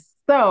on this.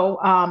 So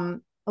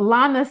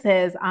Lana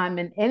says, I'm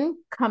an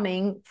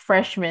incoming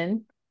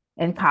freshman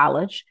in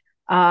college.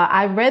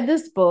 I read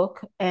this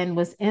book and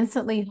was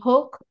instantly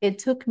hooked. It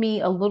took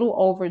me a little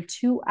over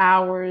 2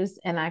 hours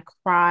and I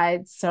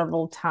cried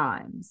several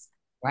times.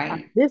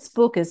 Right. This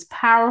book is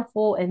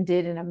powerful and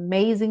did an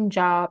amazing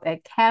job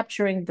at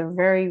capturing the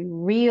very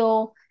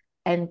real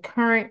and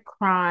current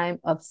crime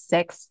of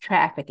sex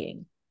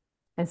trafficking.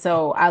 And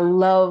so I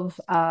love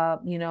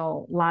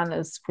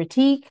Lana's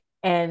critique.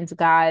 And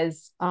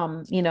guys,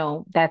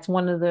 that's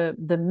one of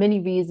the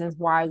many reasons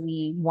why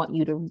we want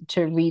you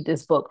to read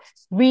this book.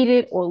 Read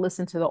it or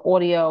listen to the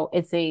audio.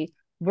 It's a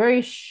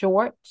very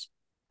short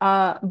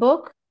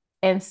book.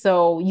 And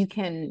so you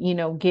can,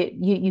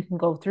 you can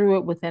go through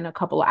it within a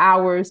couple of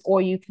hours,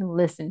 or you can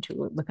listen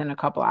to it within a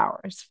couple of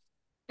hours.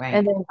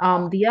 And Right.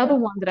 then the other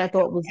one that I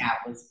thought was,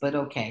 Hours, but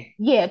okay.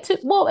 yeah,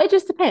 well, it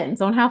just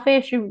depends on how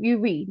fast you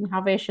read and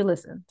how fast you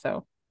listen.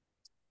 So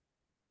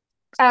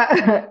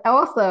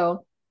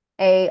also,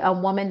 a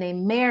woman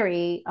named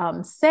Mary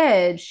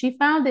said she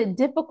found it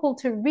difficult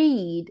to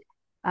read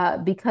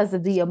because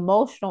of the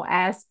emotional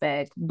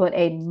aspect, but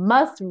a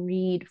must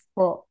read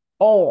for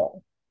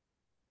all.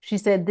 She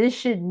said this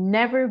should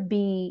never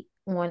be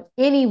on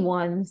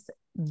anyone's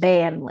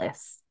ban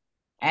list.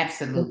 And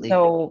Absolutely.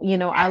 so, I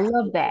love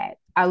Absolutely. that.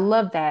 I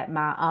love that.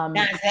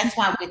 Guys, that's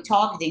why we're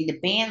targeting the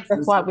bans That's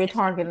list. why we're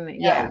targeting it.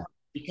 No, Yeah.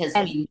 because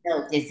And we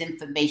know there's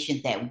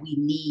information that we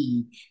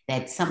need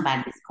that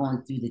somebody is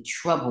going through the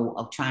trouble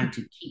of trying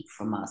to keep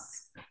from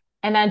us.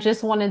 and I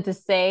just wanted to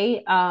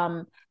say,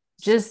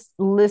 just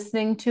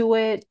listening to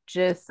it,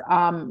 just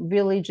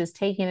really just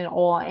taking it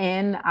all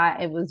in.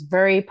 It was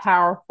very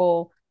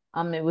powerful.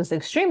 It was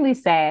extremely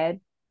sad.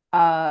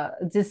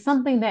 Just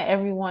something that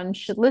everyone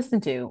should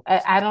listen to.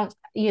 I don't,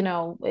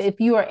 if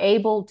you are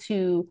able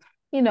to,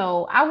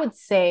 I would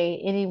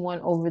say anyone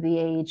over the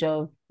age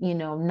of,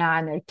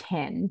 9 or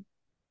 10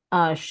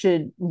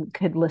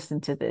 could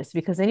listen to this,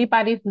 because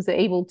anybody who's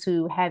able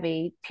to have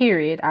a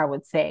period, I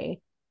would say,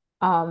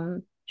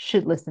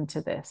 should listen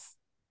to this.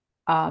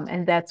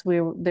 And that's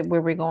where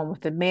we're going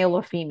with the male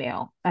or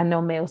female. I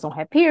know males don't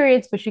have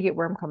periods, but you get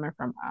where I'm coming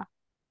from.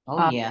 Oh,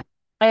 Um, yeah.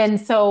 and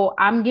so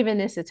I'm giving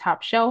this a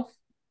top shelf.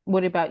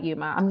 What about you,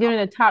 Ma? I'm giving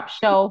it a top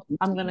shelf.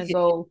 I'm gonna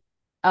go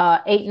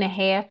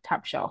 8.5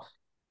 top shelf.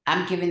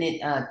 I'm giving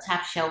it a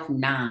top shelf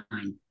 9.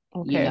 You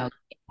Okay. know,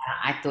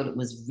 I thought it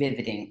was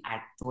riveting.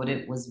 I thought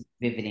it was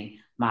riveting.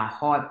 My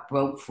heart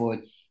broke for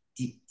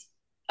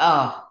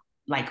oh,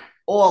 like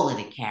all of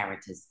the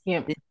characters.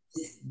 Yeah.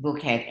 This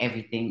book had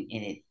everything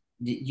in it.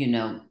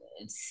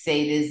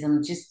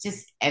 Sadism,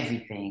 just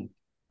everything.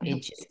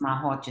 It just my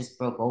heart just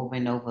broke over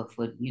and over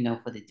for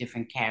the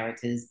different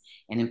characters,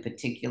 and in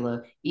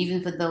particular,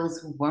 even for those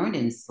who weren't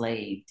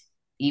enslaved,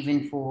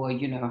 even for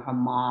her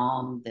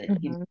mom, the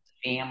Mhm.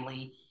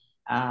 family.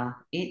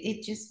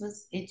 It just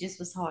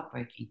was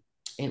heartbreaking.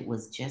 It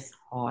was just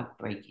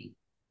heartbreaking.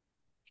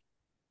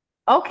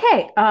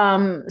 Okay.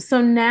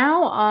 So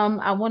now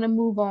I want to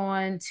move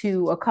on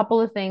to a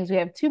couple of things. We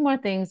have two more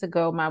things to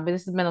go, but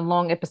this has been a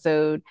long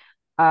episode.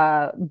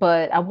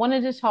 But I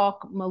wanted to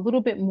talk a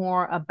little bit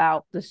more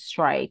about the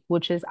strike,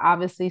 which is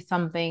obviously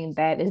something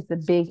that is the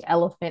big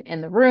elephant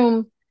in the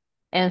room.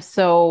 And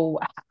so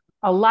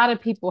a lot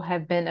of people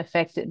have been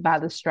affected by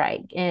the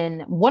strike.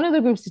 And one of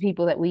the groups of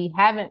people that we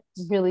haven't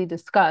really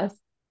discussed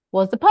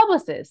was the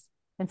publicists.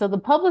 And so the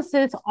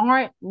publicists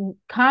aren't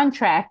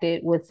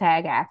contracted with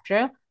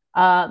SAG-AFTRA,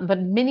 but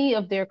many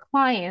of their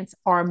clients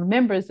are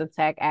members of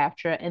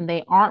SAG-AFTRA, and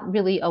they aren't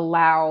really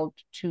allowed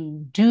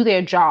to do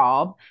their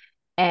job.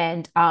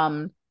 And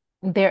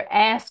they're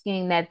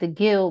asking that the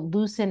guild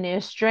loosen their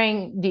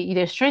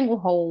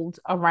strangleholds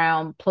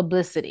around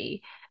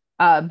publicity,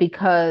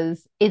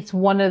 because it's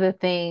one of the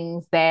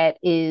things that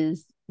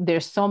is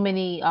there's so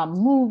many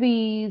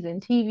movies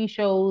and TV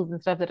shows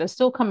and stuff that are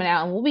still coming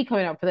out and will be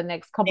coming out for the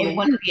next couple They of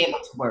want to years. be able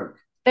to work.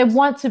 They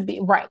want to be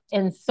right,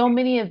 and so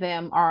many of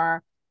them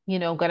are,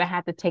 going to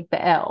have to take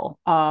the L.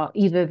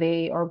 Either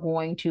they are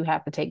going to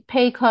have to take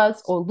pay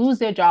cuts or lose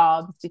their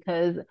jobs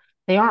because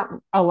they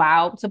aren't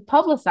allowed to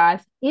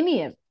publicize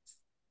any of it.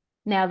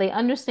 Now they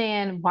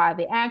understand why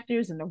the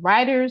actors and the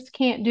writers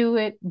can't do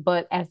it,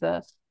 but as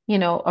a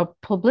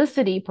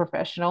publicity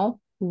professional,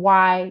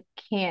 why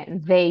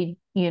can't they,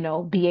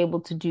 be able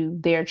to do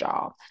their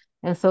job?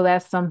 And so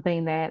that's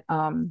something that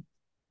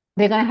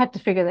they're going to have to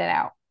figure that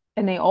out.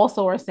 And they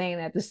also are saying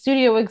that the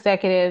studio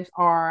executives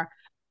are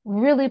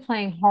really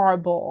playing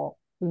hardball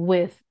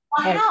with.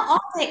 Well, how are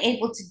they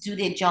able to do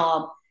their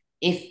job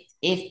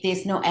if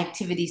there's no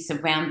activity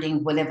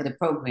surrounding whatever the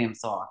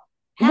programs are?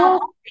 How are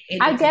Well, they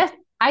I able to guess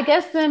I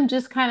guess them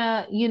just kind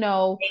of,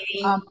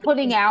 dating?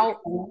 putting out.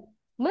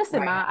 Listen,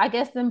 Right. Ma, I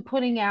guess them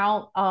putting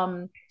out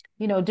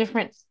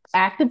different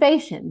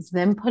activations,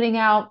 them putting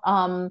out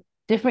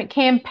different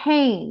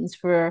campaigns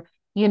for,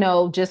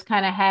 just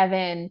kind of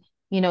having,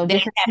 They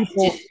different have to just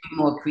people. be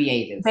more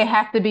creative. They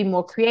have to be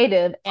more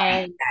creative, Right.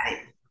 and Got it.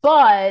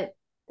 but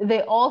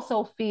they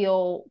also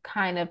feel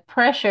kind of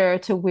pressure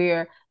to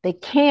where they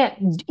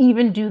can't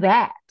even do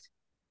that.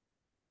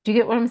 Do you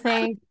get what I'm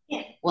saying?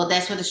 Yeah. Well,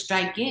 that's what a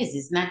strike is.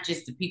 It's not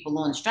just the people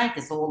on strike,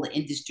 it's all the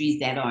industries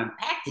that are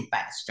impacted by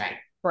the strike.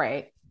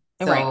 Right.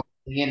 Right. So,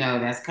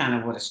 that's kind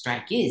of what a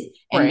strike is.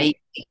 And Right. maybe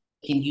they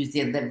can use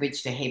their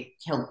leverage to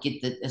help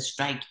get the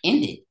strike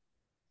ended.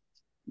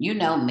 Maybe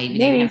they have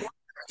Maybe.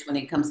 leverage when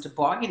it comes to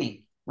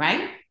bargaining,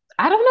 right?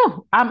 I don't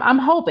know. I'm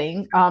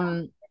hoping.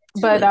 To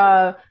But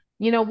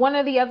it. one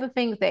of the other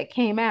things that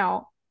came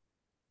out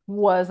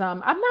was I'm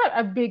not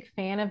a big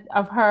fan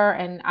of her,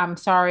 and I'm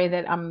sorry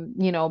that I'm,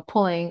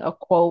 pulling a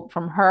quote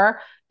from her,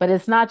 but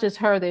it's not just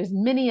her. There's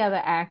many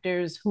other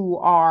actors who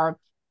are,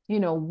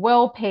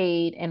 well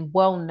paid and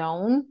well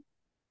known,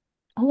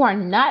 who are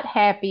not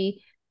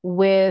happy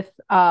with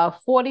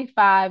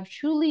 45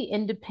 truly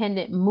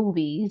independent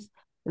movies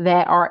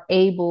that are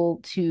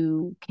able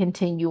to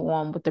continue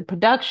on with the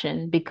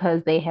production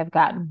because they have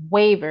gotten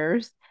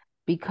waivers,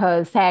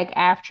 because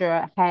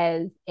SAG-AFTRA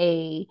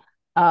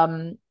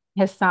um,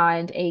 has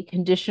signed a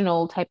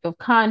conditional type of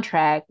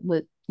contract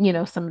with,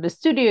 some of the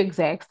studio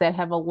execs that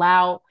have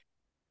allowed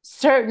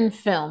certain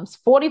films,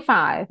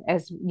 45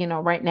 as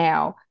right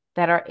now,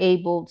 that are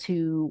able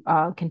to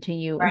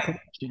continue in Right,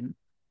 production.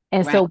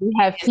 And right. so we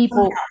have It's somehow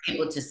people,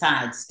 able to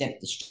sidestep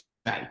the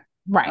strike.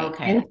 right.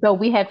 Okay. And so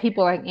we have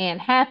people like Anne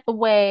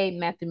Hathaway,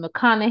 Matthew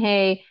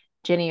McConaughey,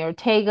 Jenny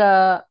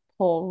Ortega,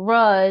 Paul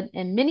Rudd,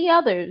 and many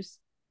others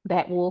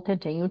that will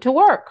continue to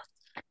work.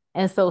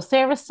 And so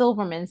Sarah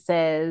Silverman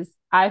says,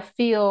 I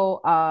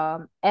feel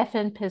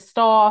effing pissed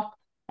off.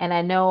 And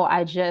I know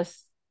I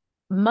just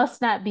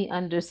must not be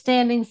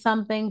understanding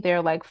something. There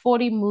are like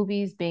 40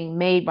 movies being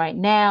made right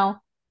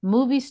now.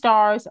 Movie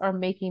stars are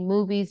making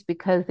movies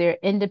because they're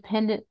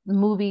independent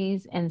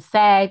movies, and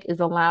SAG is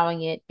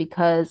allowing it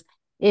because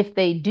if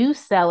they do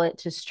sell it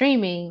to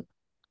streaming,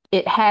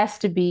 it has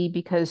to be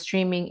because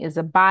streaming is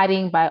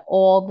abiding by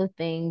all the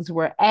things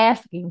we're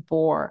asking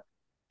for.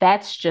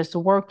 That's just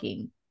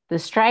working. The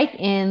strike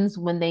ends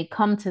when they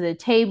come to the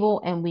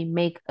table and we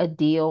make a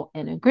deal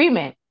and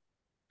agreement.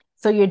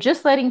 So you're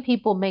just letting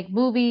people make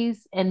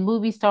movies, and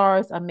movie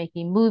stars are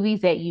making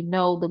movies that you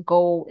know the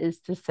goal is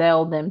to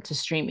sell them to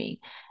streaming.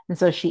 And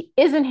so she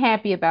isn't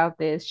happy about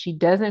this. She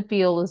doesn't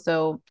feel as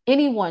though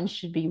anyone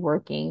should be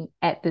working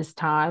at this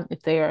time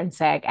if they are in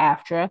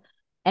SAG-AFTRA.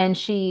 And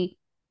she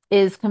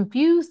is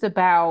confused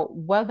about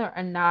whether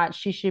or not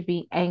she should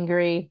be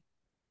angry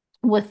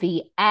with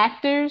the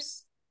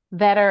actors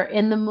that are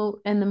in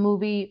the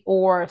movie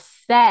or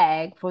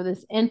SAG for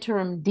this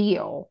interim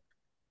deal.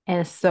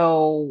 And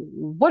so,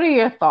 what are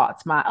your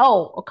thoughts, my?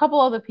 Oh, a couple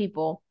other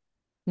people.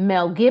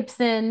 Mel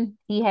Gibson,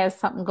 he has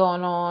something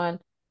going on.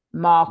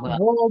 Mark Well,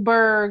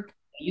 Wahlberg,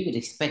 you would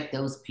expect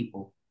those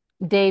people.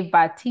 Dave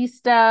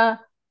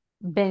Bautista,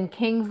 Ben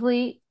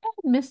Kingsley,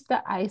 and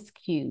Mr. Ice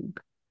Cube.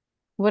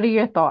 What are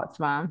your thoughts,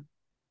 Mom?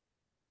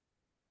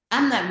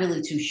 I'm not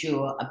really too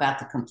sure about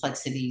the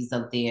complexities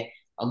of their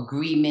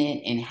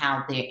agreement and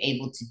how they're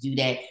able to do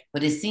that.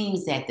 But it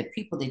seems that the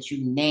people that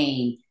you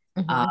name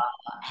uh,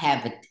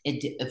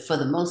 Mm-hmm. for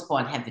the most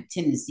part, have a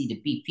tendency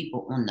to be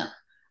people on the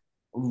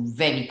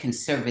very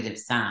conservative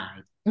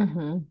side.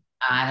 Mm-hmm.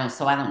 I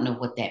don't know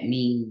what that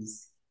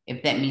means.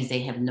 If that means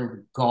they have no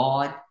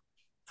regard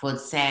for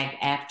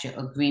SAG-AFTRA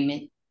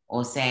agreement,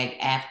 or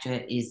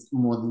SAG-AFTRA is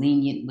more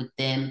lenient with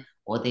them,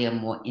 or they are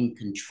more in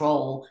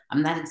control.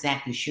 I'm not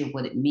exactly sure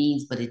what it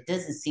means, but it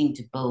doesn't seem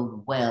to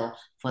bode well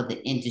for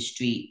the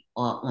industry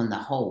on the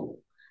whole.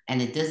 And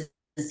it doesn't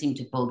seem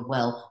to bode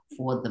well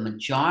for the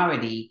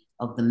majority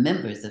of the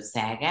members of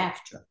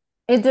SAG-AFTRA.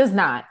 It does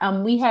not.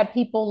 We had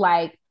people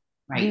like,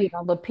 Right.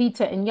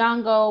 Lupita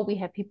Nyong'o. We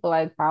had people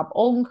like Bob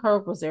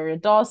Odenkirk, Rosario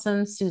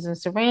Dawson, Susan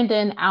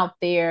Sarandon out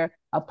there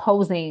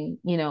opposing,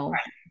 Right.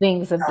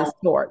 things of this So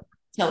sort.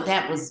 So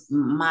that was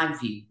my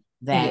view,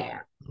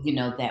 that,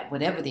 Yeah. that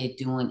whatever they're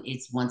doing,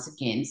 it's once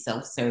again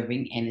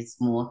self-serving and it's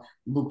more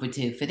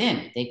lucrative for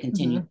them. They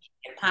continue to Hmm. keep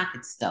their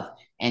pocket stuff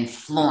and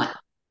flaunt,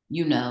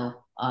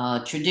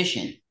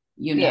 tradition,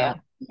 Yeah.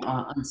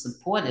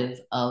 unsupportive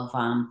of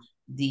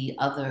the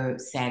other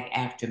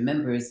SAG-AFTRA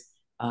members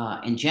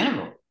in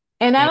general.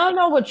 And I They don't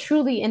know what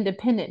truly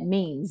independent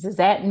means. Does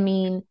that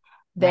mean right.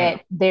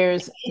 that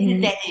there's Is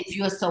it that if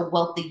you're so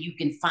wealthy you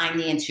can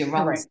finance your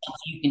own right, stuff,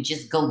 you can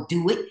just go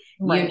do it,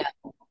 right,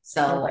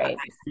 So, right.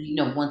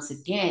 once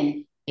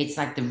again, it's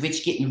like the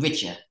rich getting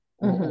richer,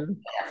 or Hmm.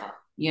 whatever,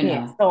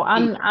 Yeah. So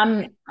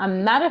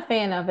I'm not a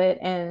fan of it.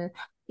 And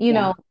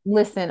Yeah,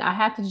 listen, I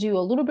have to do a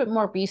little bit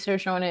more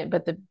research on it,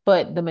 but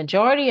the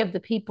majority of the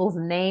people's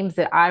names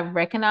that I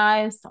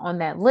recognized on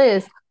that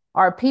list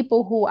are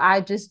people who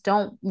I just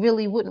don't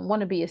really wouldn't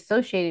want to be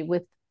associated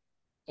with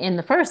in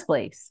the first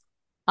place.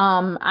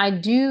 I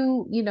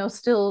do,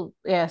 still,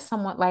 yeah,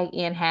 somewhat like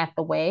Anne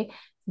Hathaway,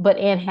 but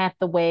Anne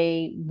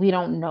Hathaway, we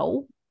don't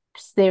know.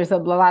 There's a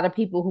lot of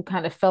people who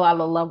kind of fell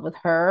out of love with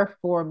her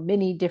for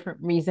many different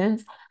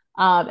reasons.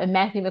 And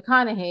Matthew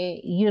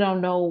McConaughey, you don't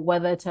know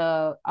whether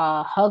to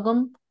hug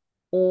him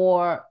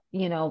or,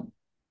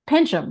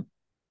 pinch him.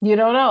 You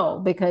don't know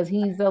because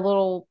he's a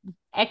little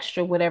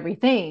extra with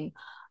everything.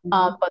 hmm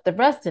But the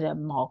rest of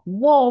them, Mark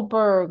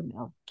Wahlberg,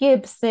 Mel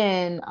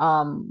Gibson,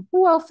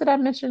 who else did I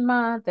mention,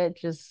 Ma? That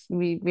just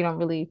we don't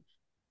really.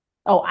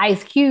 Oh,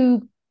 Ice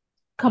Cube.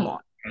 Come yeah, on.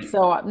 right.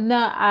 So no,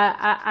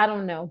 I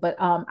don't know, but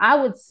I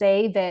would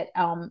say that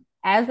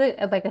as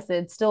a like I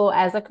said, still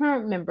as a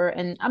current member,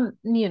 and I'm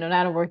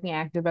not a working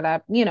actor, but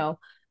I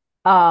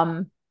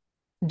um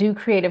do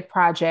creative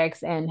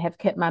projects and have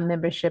kept my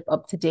membership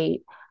up to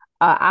date.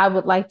 I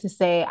would like to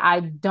say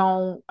I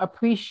don't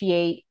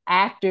appreciate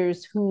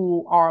actors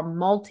who are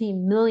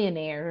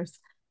multi-millionaires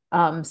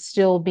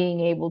still being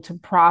able to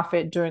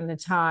profit during the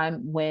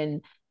time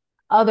when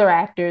other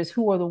actors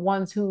who are the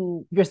ones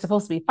who you're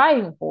supposed to be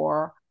fighting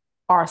for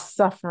are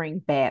suffering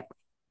badly.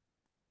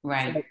 So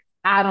Right.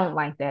 I don't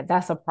like that.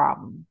 That's a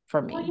problem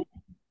for Well, me.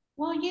 yeah.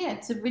 Well, yeah,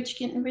 it's a rich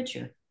getting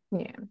richer.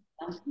 Yeah.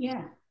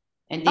 Yeah,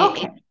 and they're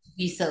Okay. able to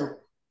be so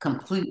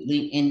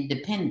completely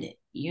independent.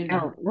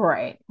 Oh,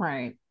 right,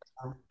 right.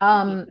 So,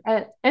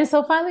 yeah. And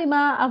so finally,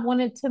 Ma, I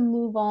wanted to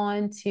move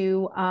on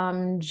to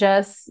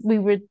just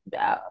we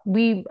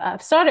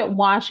started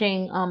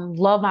watching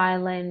Love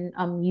Island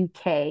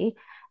UK,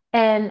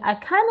 and I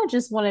kind of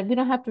just wanted, we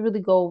don't have to really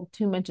go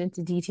too much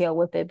into detail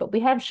with it, but we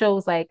have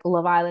shows like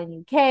Love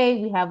Island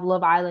UK, we have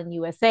Love Island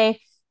USA,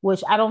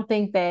 which I don't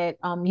think that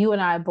you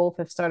and I both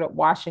have started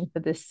watching for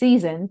this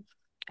season.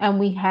 And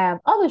we have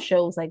other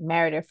shows like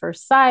Married at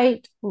First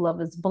Sight,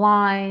 Love is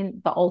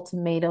Blind, The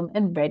Ultimatum,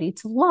 and Ready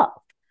to Love.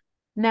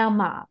 Now,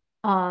 Ma,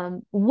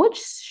 Which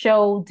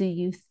show do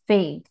you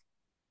think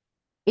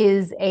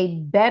is a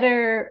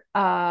better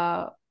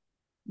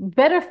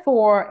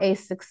for a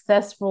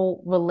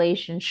successful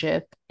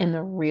relationship in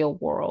the real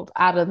world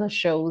out of the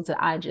shows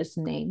that I just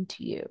named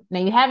to you? Now,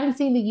 you haven't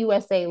seen the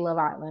USA Love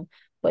Island,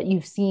 but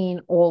you've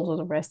seen all of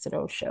the rest of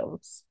those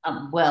shows.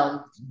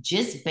 Well,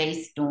 just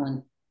based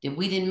on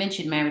we didn't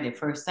mention Married at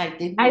First Sight,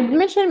 did I we?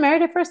 mentioned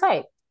Married at First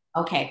Sight.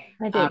 Okay.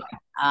 I All did.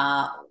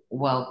 right.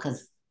 Well,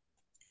 because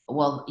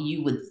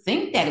you would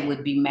think that it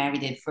would be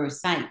Married at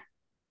First Sight,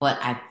 but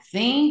I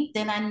think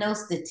that I know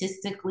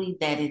statistically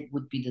that it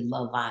would be the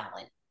Love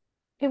Island,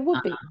 It would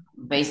uh, be.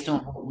 based on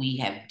what we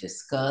have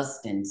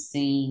discussed and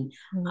seen.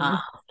 Mhm.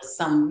 For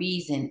some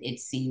reason, it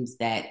seems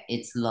that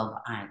it's Love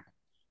Island.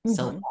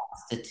 So Mhm.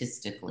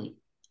 statistically,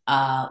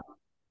 uh,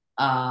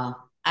 uh,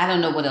 I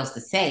don't know what else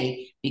to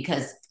say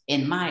because,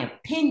 in my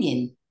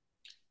opinion,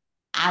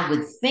 I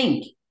would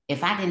think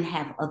if I didn't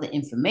have other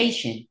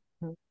information,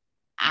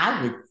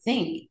 I would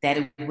think that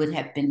it would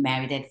have been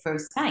Married at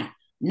First Sight,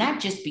 not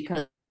just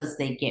because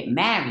they get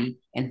married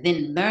and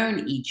then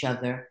learn each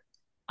other,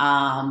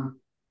 um,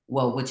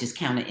 well, which is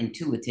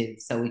counterintuitive,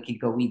 so it could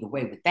go either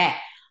way with that.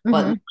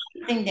 But Mhm.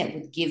 one thing that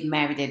would give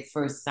Married at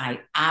First Sight,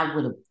 I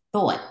would have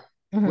thought,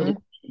 would have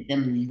Mhm. been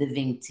them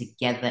living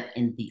together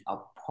in the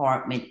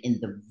apartment in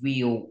the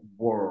real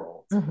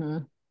world.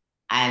 Mhm.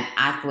 And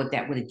I thought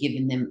that would have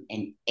given them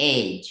an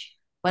edge.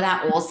 But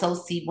I also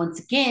see once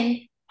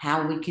again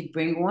how we could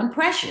bring on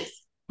pressures,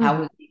 how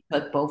Mhm. we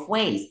could cut both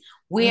ways. Mhm.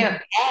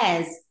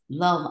 Whereas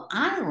Love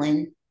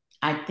Island,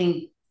 I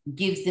think,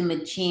 gives them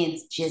a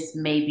chance just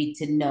maybe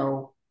to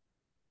know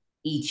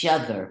each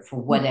other for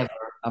whatever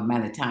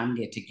amount of time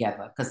they're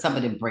together. Because some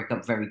of them break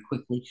up very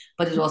quickly,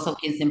 but it also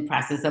gives them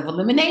process of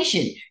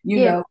elimination,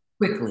 Yeah,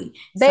 quickly.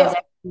 So they that's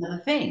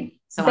another thing.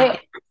 So they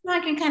I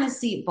can kind of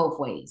see it both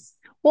ways.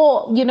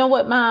 well, you know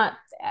what,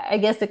 I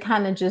guess it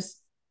kind of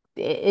just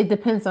it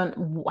depends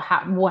on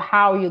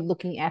how you're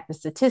looking at the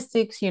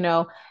statistics,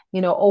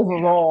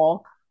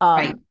 overall,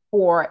 Right.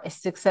 for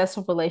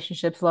successful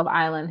relationships, Love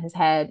Island has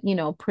had,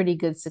 pretty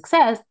good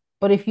success.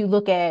 But if you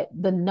look at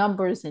the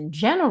numbers in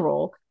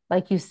general,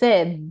 like you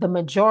said, the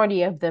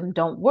majority of them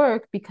don't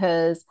work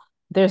because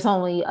there's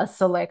only a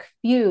select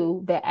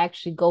few that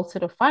actually go to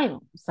the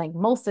finals. Like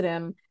most of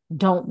them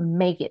don't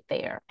make it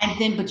there. And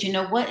then, but you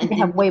know what? They And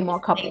have then way more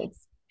couples.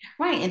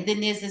 right. And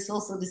then there's this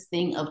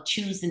thing of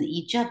choosing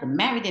each other.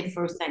 Married at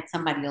First Sight,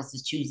 somebody else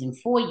is choosing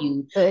for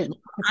you. Uh,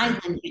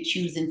 Island, you're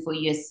choosing for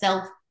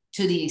yourself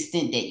to the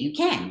extent that you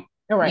can.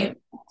 all You right.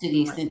 to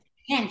the extent that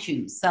you can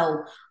choose.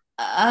 So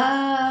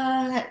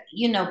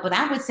but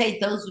I would say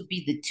those would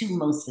be the two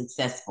most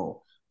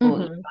successful. For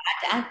Mhm.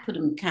 I put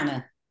them kind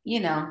of,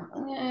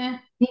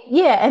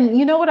 Yeah, and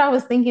you know what I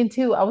was thinking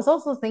too? I was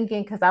also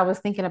thinking because I was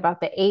thinking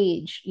about the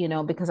age,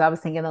 because I was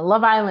thinking the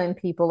Love Island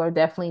people are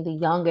definitely the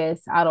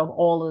youngest out of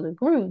all of the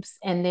groups,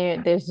 and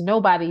there's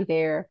nobody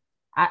there.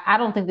 I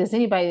don't think there's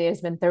anybody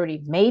there's been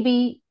 30,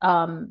 maybe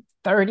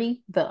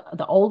 30,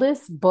 the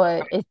oldest,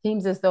 but it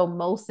seems as though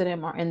most of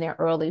them are in their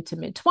early to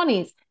mid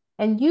 20s.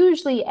 And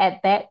usually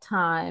at that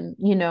time,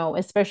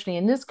 especially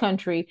in this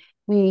country,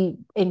 we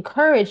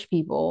encourage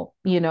people,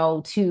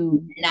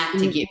 to not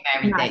to get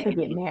married not that to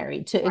get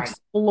married, to right, right,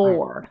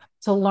 explore,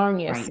 to learn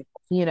right,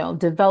 yourself,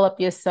 develop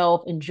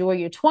yourself, enjoy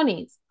your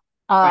 20s.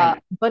 right.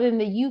 But in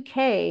the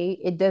UK,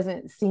 it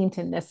doesn't seem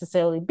to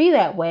necessarily be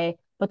that way.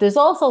 But there's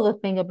also the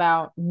thing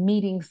about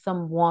meeting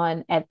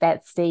someone at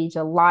that stage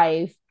of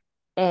life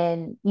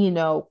and,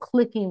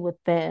 clicking with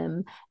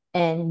them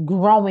and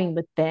growing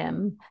with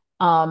them,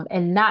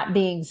 and not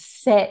being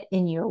set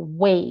in your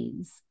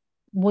ways.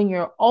 When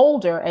you're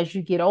older, as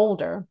you get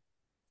older,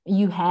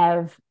 you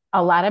have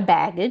a lot of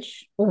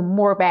baggage or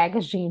more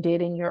baggage than you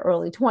did in your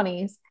early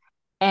 20s.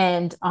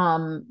 And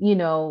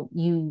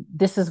you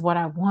this is what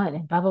I want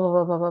and blah blah blah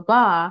blah blah blah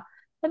blah.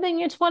 But then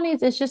your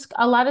 20s, it's just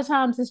a lot of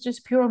times it's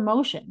just pure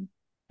emotion.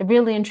 It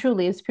really and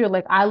truly it's pure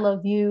like I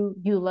love you,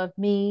 you love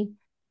me,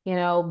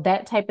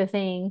 that type of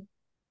thing.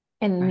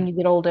 And when Right. you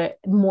get older,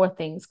 more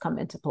things come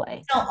into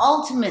play. So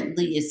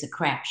ultimately, it's a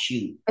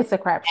crapshoot. It's a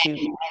crapshoot.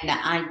 And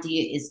the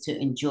idea is to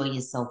enjoy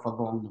yourself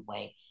along the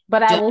way.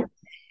 But I Don't will.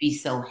 be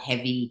so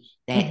heavy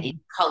that it Mhm,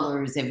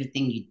 colors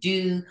everything you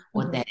do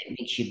or mhm, that it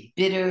makes you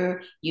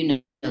bitter.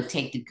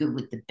 Take the good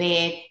with the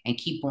bad and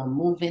keep on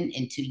moving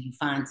until you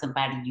find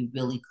somebody you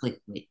really click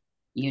with,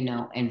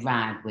 and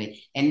ride with.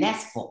 And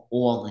that's for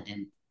all of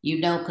them,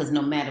 because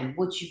no matter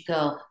what you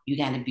go, you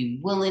got to be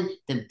willing.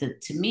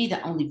 To me,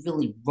 the only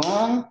really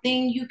wrong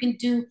thing you can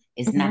do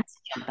is mhm. not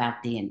to jump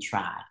out there and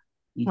try.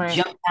 You Right.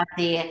 jump out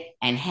there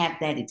and have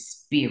that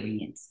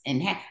experience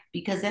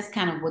because that's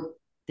kind of what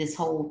this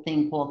whole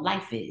thing called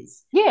life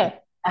is. You Yeah.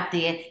 out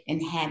there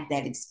and have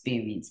that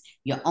experience.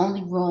 You're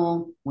only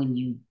wrong when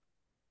you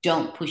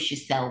don't push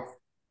yourself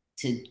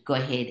to go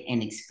ahead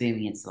and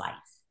experience life.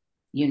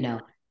 You know,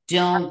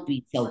 don't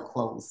be so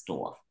closed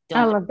off.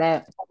 I Don't love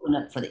that. open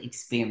up for the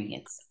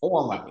experience.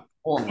 All of it.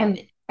 All of And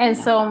it.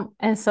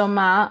 and so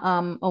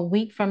my a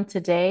week from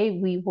today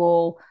we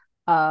will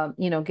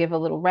give a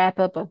little wrap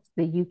up of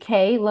the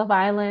UK Love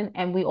Island,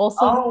 and we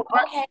also Oh,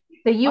 okay.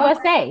 the All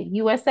right.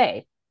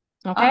 USA.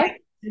 All Okay.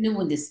 right. The new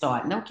one is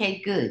starting.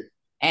 Okay, good.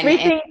 And Three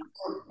and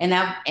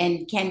things.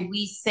 and can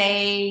we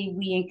say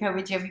we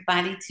encourage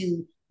everybody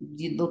to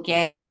you look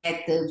at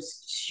the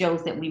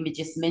shows that we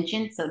just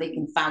mentioned so they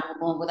can follow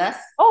along with us?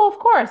 Oh, of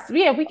course.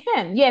 Yeah, we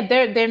can. Yeah,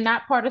 they're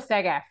not part of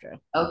SAG-AFTRA.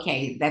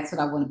 Okay, that's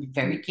what I want to be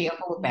very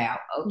careful about.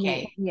 Yeah,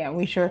 Okay. yeah,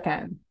 we sure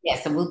can. Yeah,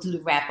 so we'll do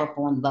the wrap up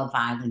on Love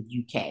Island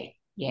UK.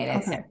 Yeah,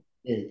 that sounds Okay.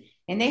 good.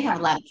 And they have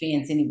a lot of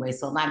fans anyway,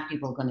 so a lot of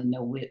people are going to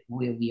know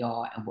where we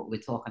are and what we're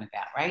talking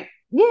about, right?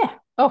 Yeah.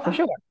 Oh, for Okay.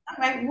 sure. All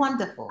right,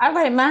 wonderful. All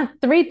right, my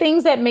three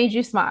things that made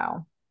you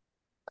smile.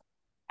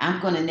 I'm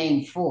going to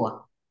name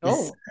four: the sun,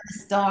 Oh, the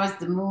stars,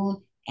 the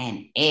moon,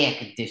 and air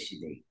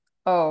conditioning.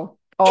 oh,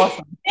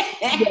 awesome.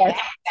 Yes,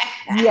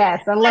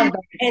 yes, I love I've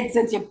that. had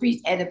such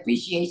an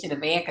appreciation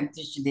of air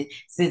conditioning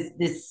since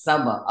this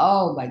summer.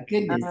 Oh my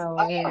goodness. Oh,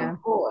 Oh yeah,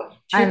 boy.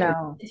 I Triple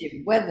know.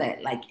 digit weather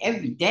like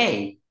every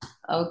day.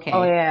 Oh, Okay.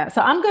 yeah.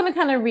 So I'm going to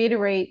kind of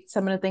reiterate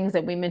some of the things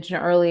that we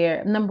mentioned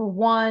earlier. Number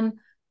one,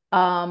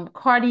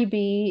 Cardi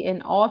B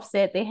and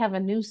Offset, they have a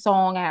new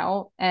song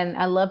out, and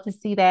I love to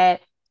see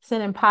that,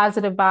 sending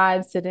positive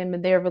vibes to them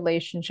and their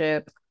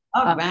relationship.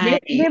 All They're,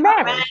 right. they're All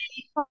married.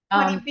 right.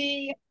 Cardi Um,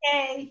 B.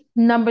 Okay.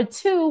 Number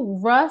two,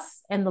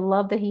 Russ and the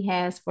love that he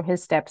has for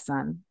his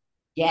stepson.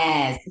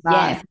 Yes.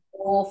 Yes. God.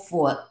 All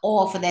for it.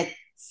 All for that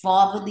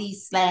fatherly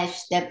slash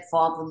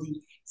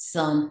stepfatherly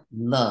son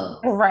love.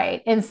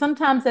 Right. And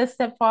sometimes that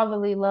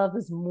stepfatherly love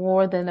is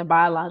more than a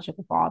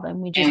biological father. And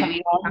we just And have to we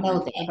be all know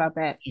honest that. about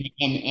that.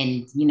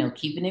 And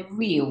keeping it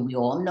real, we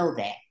all know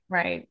that.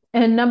 Right.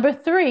 And number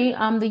three,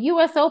 the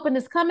US Open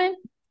is coming,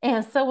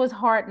 and so is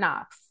Hard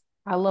Knocks.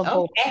 I love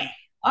both of Okay. them.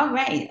 All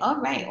right. All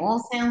right. All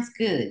sounds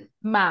good.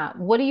 Ma,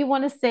 what do you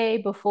want to say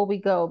before we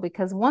go?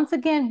 Because once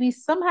again, we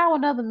somehow or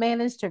another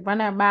managed to run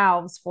our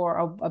mouths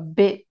for a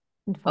bit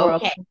for a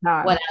Okay. long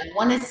time. What I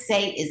want to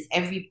say is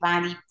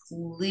everybody,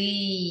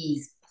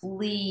 please,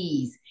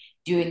 please,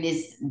 during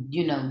this,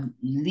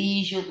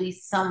 leisurely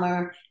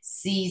summer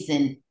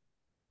season,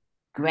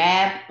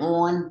 grab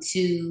on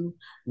to,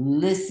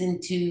 listen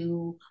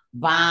to,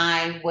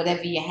 buy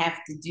whatever you have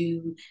to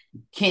do,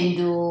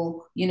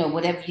 Kindle,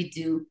 whatever you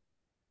do,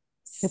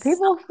 Do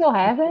people still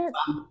have it?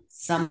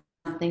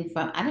 something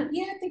from I don't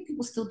yeah, I think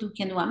people still do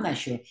Kindle. I'm not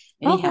sure. Okay.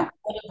 Anyhow,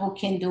 Audible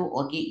Kindle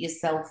or get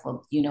yourself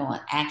an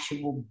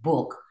actual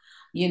book,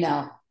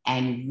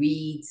 and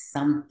read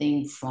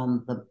something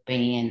from the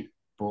banned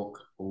book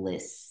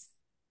list.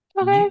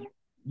 You Okay.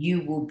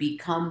 you will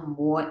become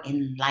more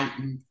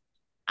enlightened,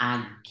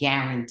 I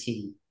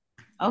guarantee.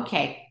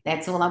 Okay,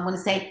 that's all I want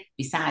to say.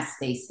 Besides,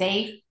 stay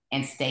safe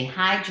and stay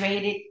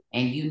hydrated,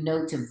 and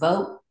to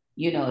vote.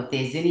 If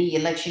there's any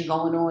election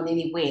going on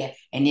anywhere,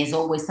 and there's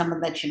always some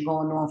election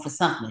going on for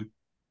something,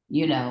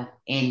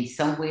 in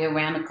somewhere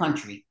around the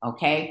country.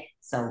 Okay,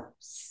 so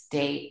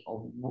stay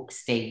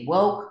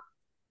woke,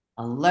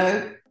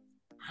 alert,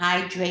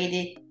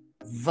 hydrated,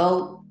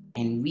 vote,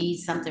 and read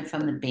something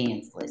from the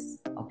bands list.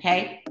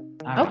 Okay,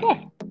 all right.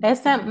 Okay. That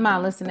sounds my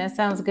listen, that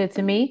sounds good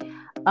to me.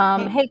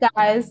 Okay. Hey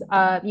guys,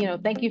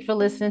 thank you for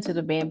listening to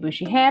the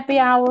Bambushi Happy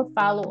Hour.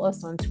 Follow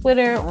us on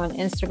Twitter, on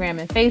Instagram,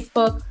 and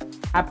Facebook.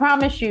 I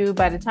promise you,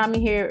 by the time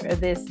you hear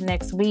this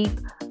next week,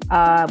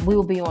 we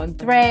will be on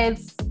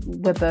Threads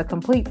with a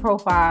complete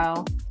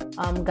profile.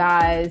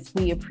 Guys,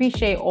 we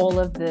appreciate all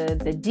of the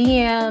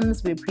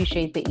DMs. We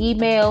appreciate the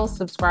emails.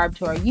 Subscribe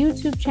to our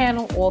YouTube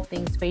channel, All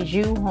Things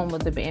Feiju, home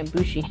of the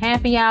Bambushi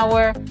Happy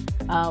Hour.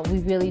 We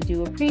really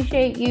do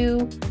appreciate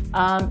you.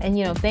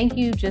 And thank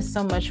you just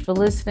so much for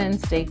listening.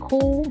 Stay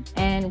cool,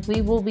 and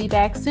we will be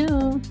back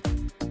soon.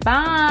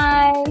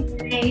 Bye.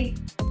 Bye.